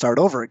and you have to start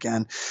over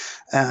again.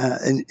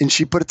 And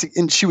she put it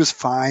and she was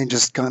fine,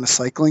 just kind of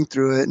cycling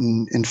through it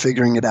and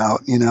figuring it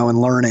out,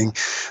 and learning.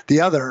 The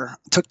other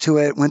took to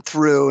it, went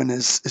through, and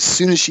as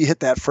soon as she hit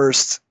that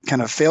first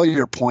kind of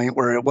failure point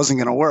where it wasn't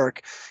going to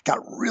work, got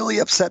really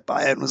upset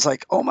by it and was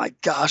like, oh my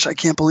gosh, I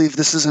can't believe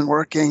this isn't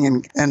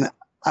working. And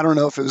I don't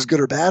know if it was good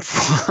or bad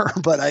for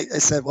her, but I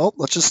said, well,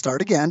 let's just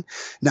start again.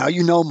 Now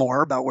you know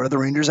more about where the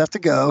reindeers have to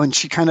go. And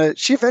she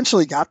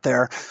eventually got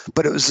there,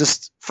 but it was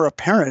just, for a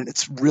parent,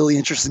 it's really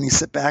interesting to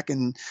sit back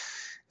and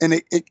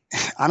it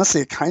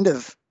honestly, it kind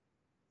of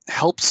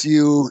helps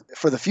you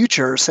for the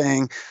future,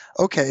 saying,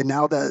 okay,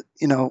 now that,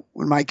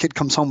 when my kid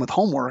comes home with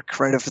homework,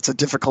 right, if it's a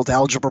difficult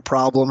algebra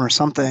problem or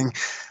something,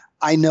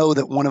 I know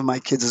that one of my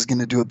kids is going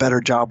to do a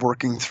better job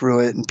working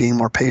through it and being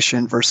more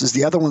patient, versus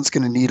the other one's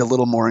going to need a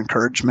little more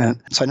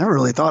encouragement. So I never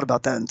really thought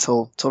about that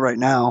until right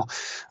now.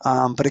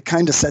 But it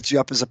kind of sets you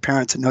up as a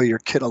parent to know your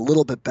kid a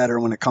little bit better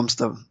when it comes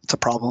to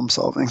problem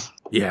solving.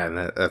 Yeah, and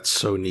that's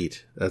so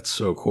neat. That's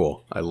so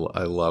cool. I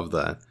love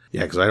that.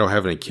 Yeah, because I don't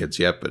have any kids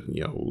yet, but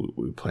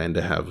we plan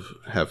to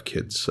have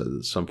kids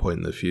at some point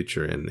in the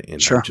future,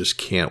 and sure. I just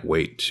can't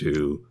wait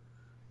to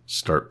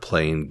start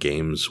playing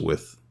games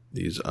with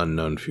these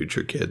unknown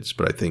future kids.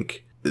 But I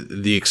think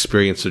the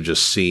experience of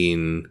just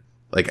seeing,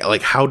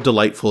 like how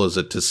delightful is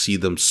it to see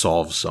them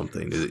solve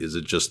something? Is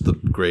it just the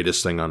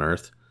greatest thing on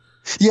earth?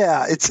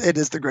 Yeah, it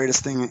is the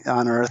greatest thing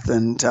on earth,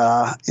 and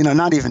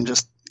not even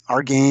just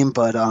our game,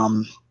 but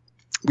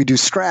we do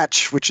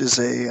Scratch, which is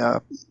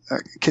a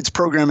kids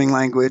programming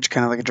language,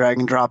 kind of like a drag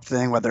and drop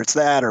thing, whether it's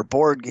that or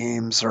board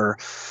games or,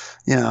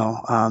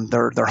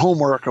 their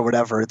homework or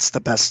whatever. It's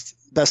the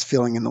best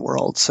feeling in the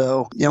world.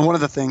 So, one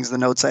of the things, the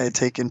notes I had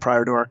taken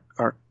prior to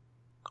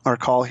our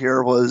call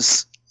here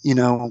was,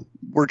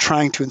 we're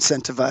trying to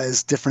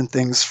incentivize different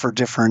things for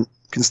different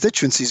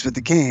constituencies with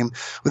the game.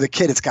 With a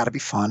kid, it's got to be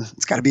fun.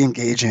 It's got to be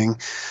engaging.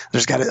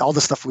 There's got to, all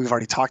the stuff we've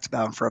already talked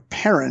about. And for a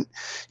parent,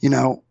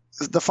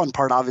 the fun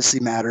part obviously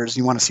matters.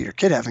 You want to see your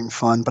kid having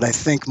fun. But I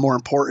think more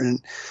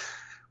important,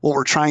 what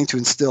we're trying to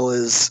instill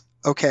is,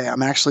 okay,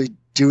 I'm actually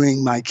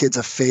doing my kids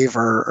a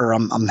favor, or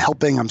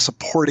I'm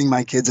supporting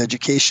my kids'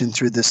 education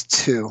through this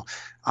too.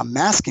 I'm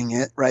masking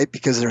it, right?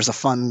 Because there's a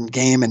fun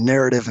game and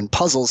narrative and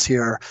puzzles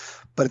here.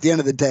 But at the end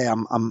of the day,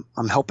 I'm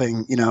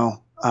helping,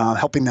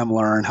 helping them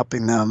learn,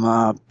 helping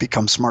them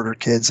become smarter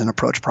kids and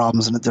approach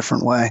problems in a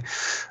different way.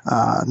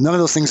 None of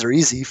those things are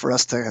easy for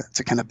us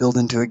to kind of build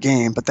into a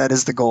game, but that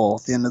is the goal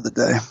at the end of the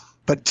day.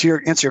 But to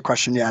answer your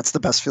question, yeah, it's the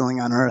best feeling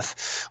on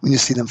earth when you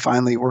see them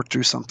finally work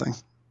through something.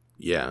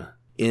 Yeah.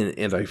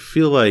 And I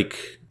feel like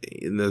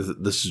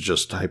this is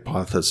just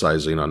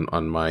hypothesizing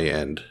on my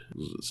end.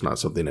 It's not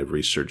something I've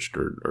researched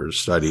or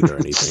studied or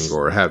anything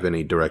or have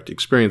any direct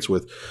experience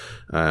with,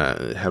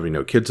 having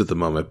no kids at the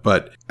moment.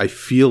 But I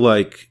feel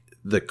like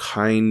the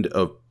kind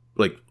of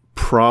like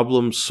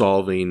problem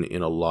solving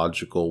in a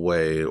logical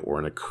way or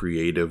in a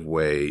creative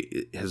way,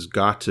 it has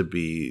got to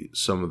be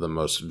some of the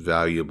most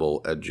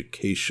valuable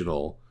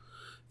educational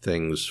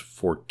things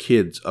for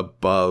kids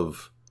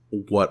above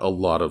what a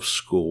lot of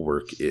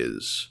schoolwork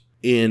is.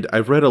 And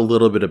I've read a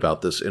little bit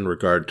about this in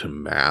regard to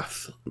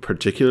math,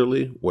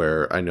 particularly,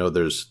 where I know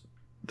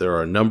there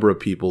are a number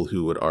of people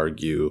who would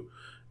argue,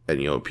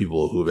 and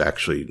people who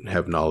actually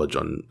have knowledge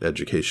on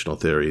educational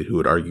theory, who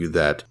would argue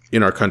that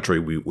in our country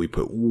we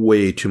put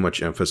way too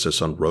much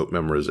emphasis on rote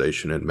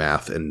memorization in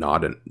math and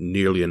not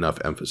nearly enough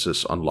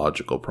emphasis on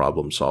logical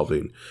problem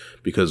solving,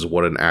 because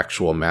what an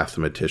actual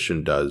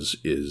mathematician does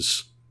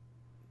is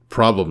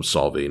problem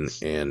solving,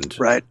 and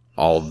right.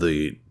 All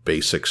the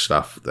basic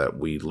stuff that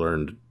we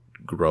learned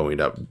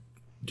growing up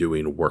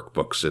doing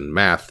workbooks in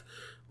math,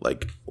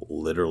 like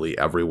literally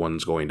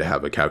everyone's going to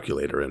have a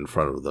calculator in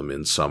front of them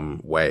in some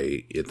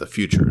way in the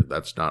future.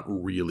 That's not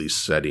really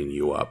setting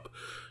you up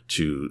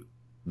to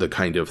the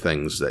kind of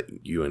things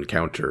that you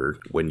encounter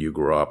when you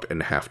grow up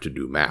and have to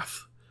do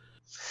math.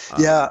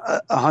 Yeah,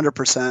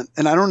 100%.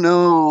 And I don't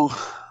know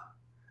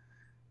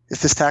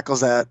if this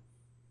tackles that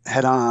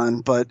head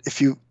on, but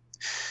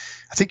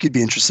I think you'd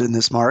be interested in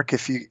this, Mark.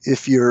 If you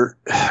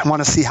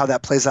want to see how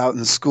that plays out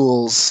in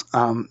schools,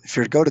 if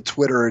you go to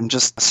Twitter and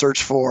just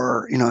search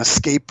for,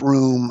 escape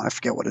room, I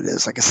forget what it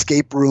is, like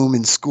escape room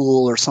in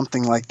school or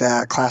something like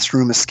that,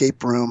 classroom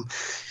escape room.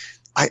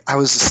 I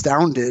was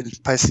astounded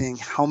by seeing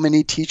how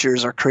many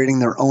teachers are creating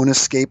their own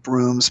escape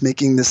rooms,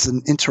 making this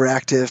an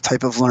interactive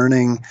type of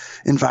learning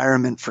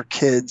environment for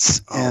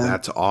kids. Oh, and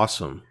that's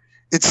awesome.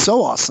 It's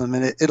so awesome,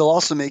 and it'll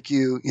also make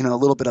you, a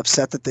little bit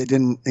upset that they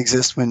didn't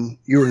exist when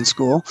you were in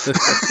school.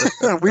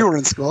 We were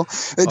in school.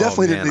 They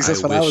definitely didn't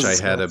exist when I was in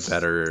school. I had a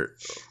better,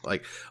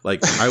 like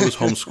I was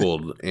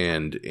homeschooled,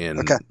 and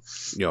okay.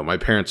 My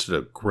parents did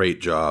a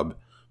great job,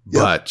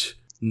 but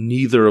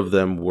neither of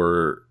them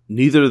were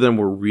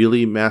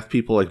really math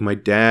people. Like my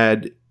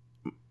dad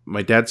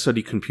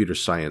studied computer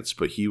science,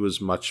 but he was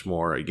much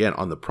more, again,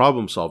 on the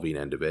problem solving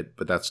end of it.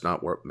 But that's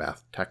not what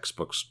math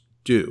textbooks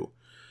do.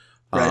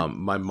 Right.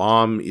 My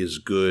mom is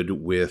good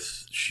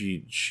with,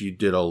 she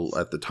did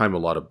at the time a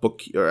lot of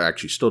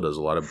actually still does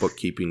a lot of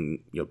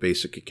bookkeeping,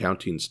 basic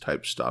accountings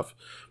type stuff.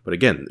 But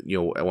again,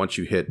 once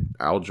you hit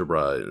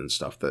algebra and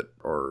stuff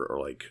or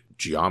like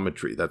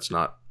geometry, that's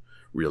not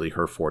really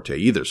her forte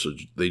either. So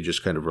they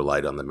just kind of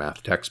relied on the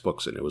math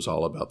textbooks, and it was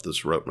all about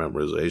this rote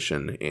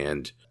memorization.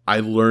 And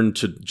I learned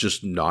to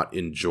just not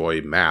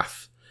enjoy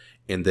math.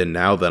 And then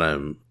now that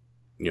I'm,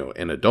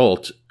 an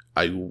adult,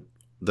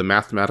 the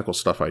mathematical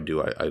stuff I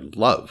do, I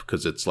love,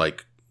 because it's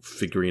like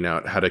figuring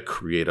out how to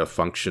create a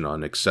function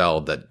on Excel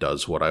that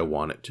does what I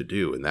want it to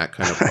do. And that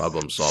kind of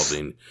problem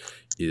solving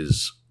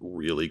is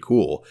really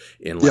cool.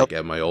 And like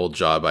at my old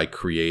job, I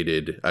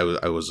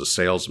was a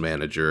sales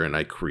manager, and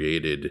I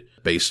created,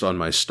 based on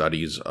my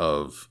studies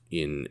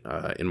in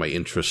my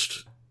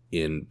interest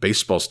in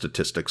baseball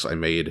statistics, I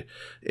made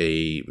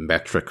a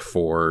metric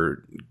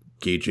for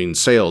gauging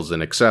sales in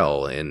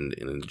Excel, and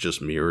it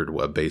just mirrored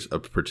a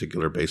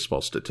particular baseball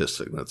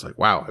statistic. And it's like,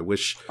 wow, I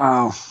wish,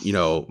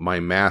 my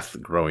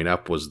math growing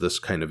up was this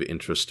kind of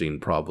interesting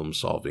problem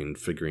solving,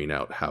 figuring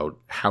out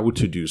how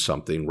to do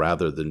something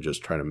rather than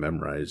just trying to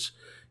memorize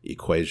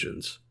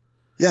equations.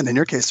 Yeah, and in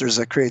your case, there's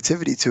a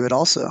creativity to it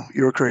also.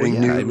 You were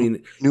creating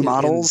new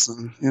models.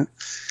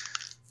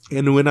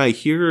 And when I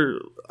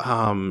hear,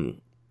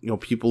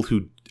 people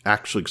who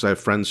actually, because I have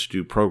friends who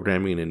do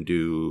programming and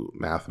do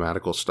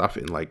mathematical stuff,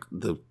 and like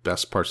the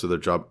best parts of their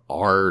job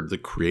are the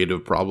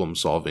creative problem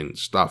solving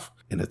stuff.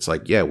 And it's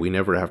like, yeah, we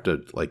never have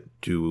to like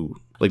do,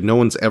 like no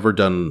one's ever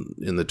done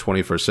in the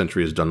 21st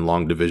century has done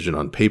long division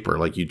on paper.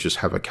 Like you just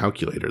have a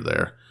calculator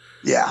there.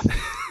 Yeah.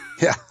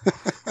 Yeah.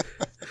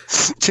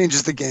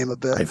 Changes the game a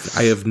bit.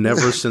 I have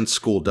never since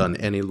school done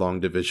any long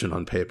division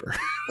on paper.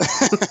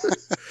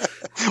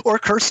 Or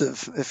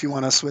cursive, if you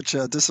want to switch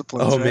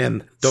disciplines. Oh, right?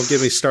 Man, don't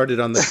get me started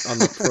on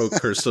the pro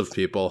cursive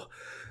people.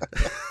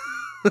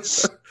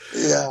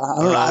 Yeah,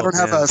 I don't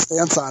have a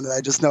stance on it.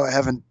 I just know I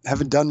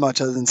haven't done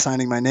much other than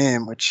signing my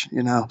name, which,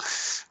 I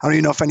don't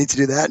even know if I need to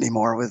do that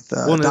anymore with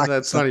well, no,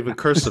 that's not even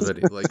cursive.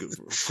 Like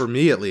for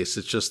me, at least,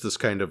 it's just this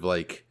kind of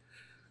like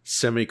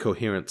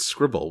semi-coherent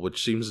scribble,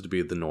 which seems to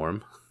be the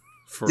norm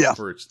for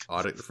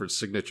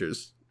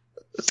signatures.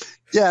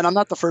 Yeah, and I'm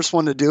not the first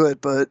one to do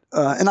it, but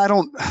and I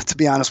don't, to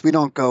be honest, we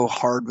don't go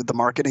hard with the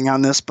marketing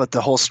on this, but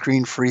the whole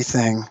screen-free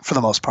thing, for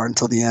the most part,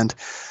 until the end,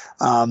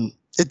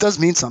 it does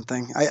mean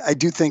something. I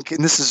do think,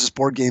 and this is just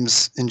board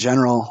games in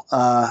general,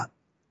 I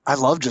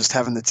love just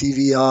having the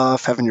TV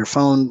off, having your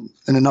phone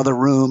in another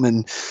room,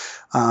 and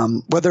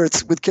whether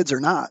it's with kids or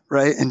not,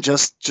 right? And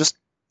just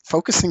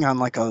focusing on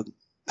like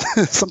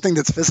something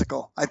that's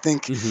physical. I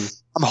think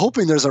I'm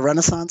hoping there's a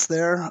renaissance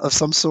there of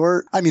some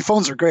sort. I mean,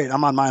 phones are great.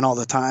 I'm on mine all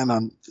the time.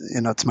 To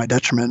my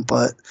detriment,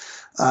 but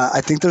I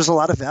think there's a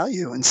lot of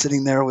value in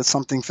sitting there with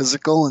something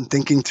physical and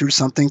thinking through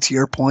something, to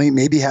your point,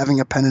 maybe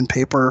having a pen and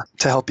paper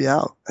to help you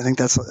out. I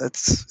think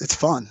it's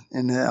fun.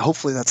 And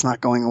hopefully that's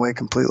not going away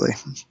completely.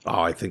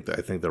 Oh, I think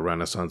the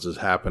renaissance is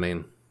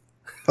happening.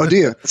 Oh, do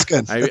you? That's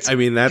good. I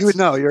mean, that's, you would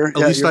know. At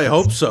least I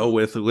hope so.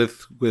 With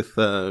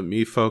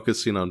me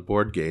focusing on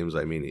board games,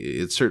 I mean,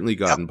 it's certainly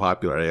gotten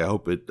popular. I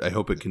hope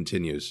it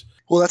continues.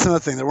 Well, that's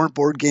another thing. There weren't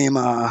board game,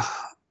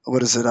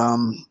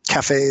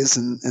 cafes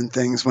and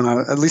things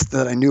at least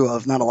that I knew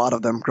of. Not a lot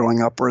of them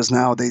growing up. Whereas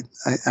now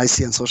I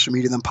see on social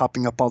media them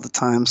popping up all the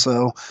time.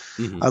 So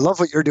I love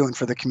what you're doing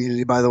for the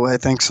community. By the way,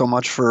 thanks so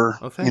much for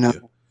thank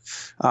you.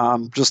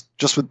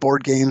 Just with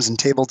board games and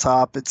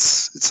tabletop,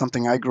 it's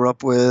something I grew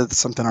up with,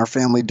 something our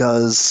family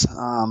does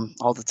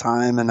all the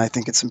time, and I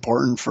think it's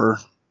important for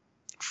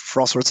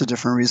all sorts of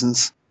different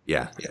reasons.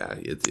 Yeah,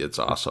 it's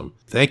awesome.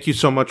 Thank you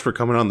so much for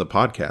coming on the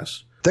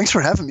podcast. Thanks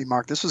for having me,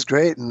 Mark. This was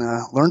great, and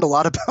learned a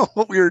lot about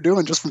what we were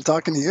doing just from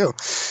talking to you.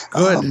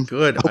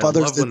 Good. I love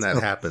when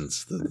that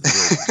happens.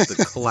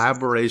 The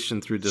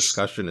collaboration through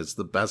discussion is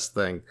the best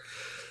thing.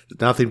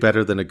 Nothing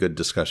better than a good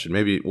discussion.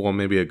 Maybe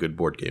a good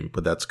board game,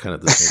 but that's kind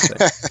of the same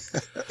thing.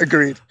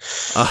 Agreed.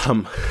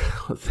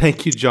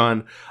 Thank you,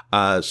 John.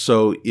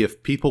 So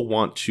if people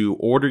want to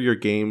order your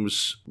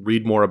games,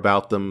 read more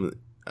about them,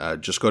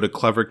 just go to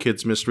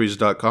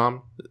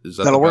cleverkidsmysteries.com. Is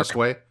that That'll the best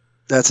work. way?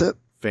 That's it.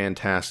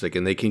 Fantastic.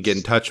 And they can get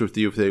in touch with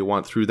you if they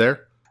want through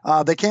there?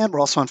 They can.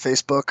 We're also on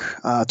Facebook,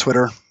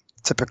 Twitter,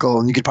 typical,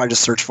 and you could probably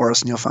just search for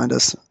us and you'll find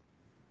us.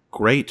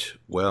 Great.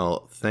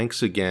 Well,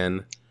 thanks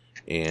again.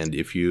 And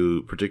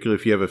particularly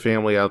if you have a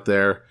family out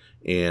there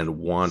and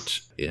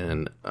want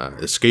an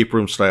escape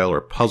room style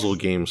or puzzle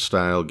game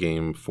style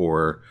game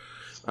for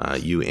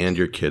you and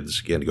your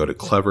kids, again, go to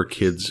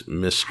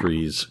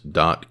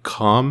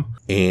cleverkidsmysteries.com.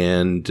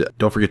 And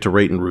don't forget to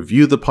rate and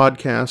review the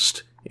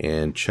podcast,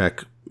 and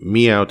check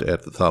me out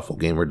at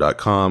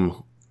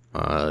thethoughtfulgamer.com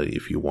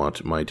if you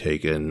want my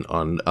take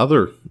on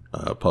other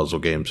puzzle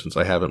games, since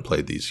I haven't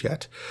played these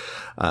yet.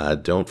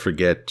 Don't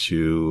forget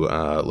to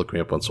look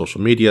me up on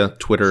social media,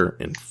 Twitter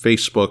and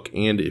Facebook.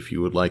 And if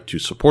you would like to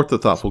support The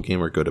Thoughtful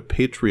Gamer, go to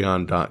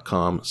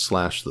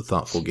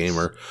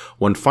patreon.com/thethoughtfulgamer.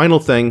 One final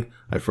thing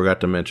I forgot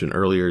to mention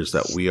earlier is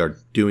that we are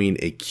doing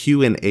a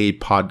Q&A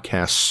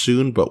podcast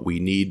soon, but we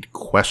need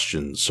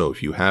questions. So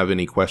if you have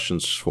any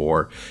questions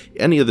for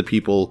any of the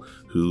people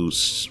who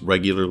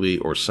regularly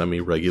or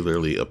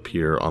semi-regularly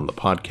appear on the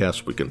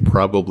podcast, we can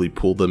probably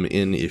pull them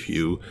in if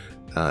you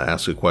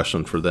ask a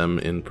question for them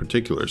in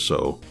particular.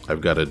 So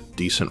I've got a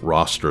decent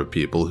roster of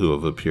people who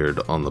have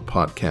appeared on the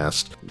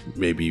podcast,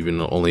 maybe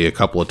even only a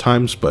couple of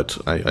times, but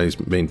I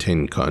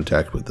maintain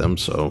contact with them.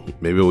 So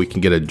maybe we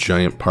can get a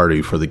giant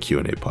party for the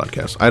Q&A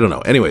podcast. I don't know.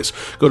 Anyways,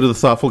 go to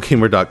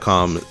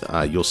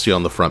thethoughtfulgamer.com. You'll see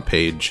on the front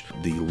page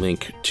the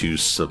link to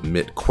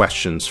submit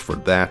questions for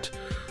that.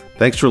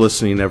 Thanks for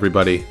listening,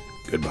 everybody.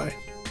 Goodbye.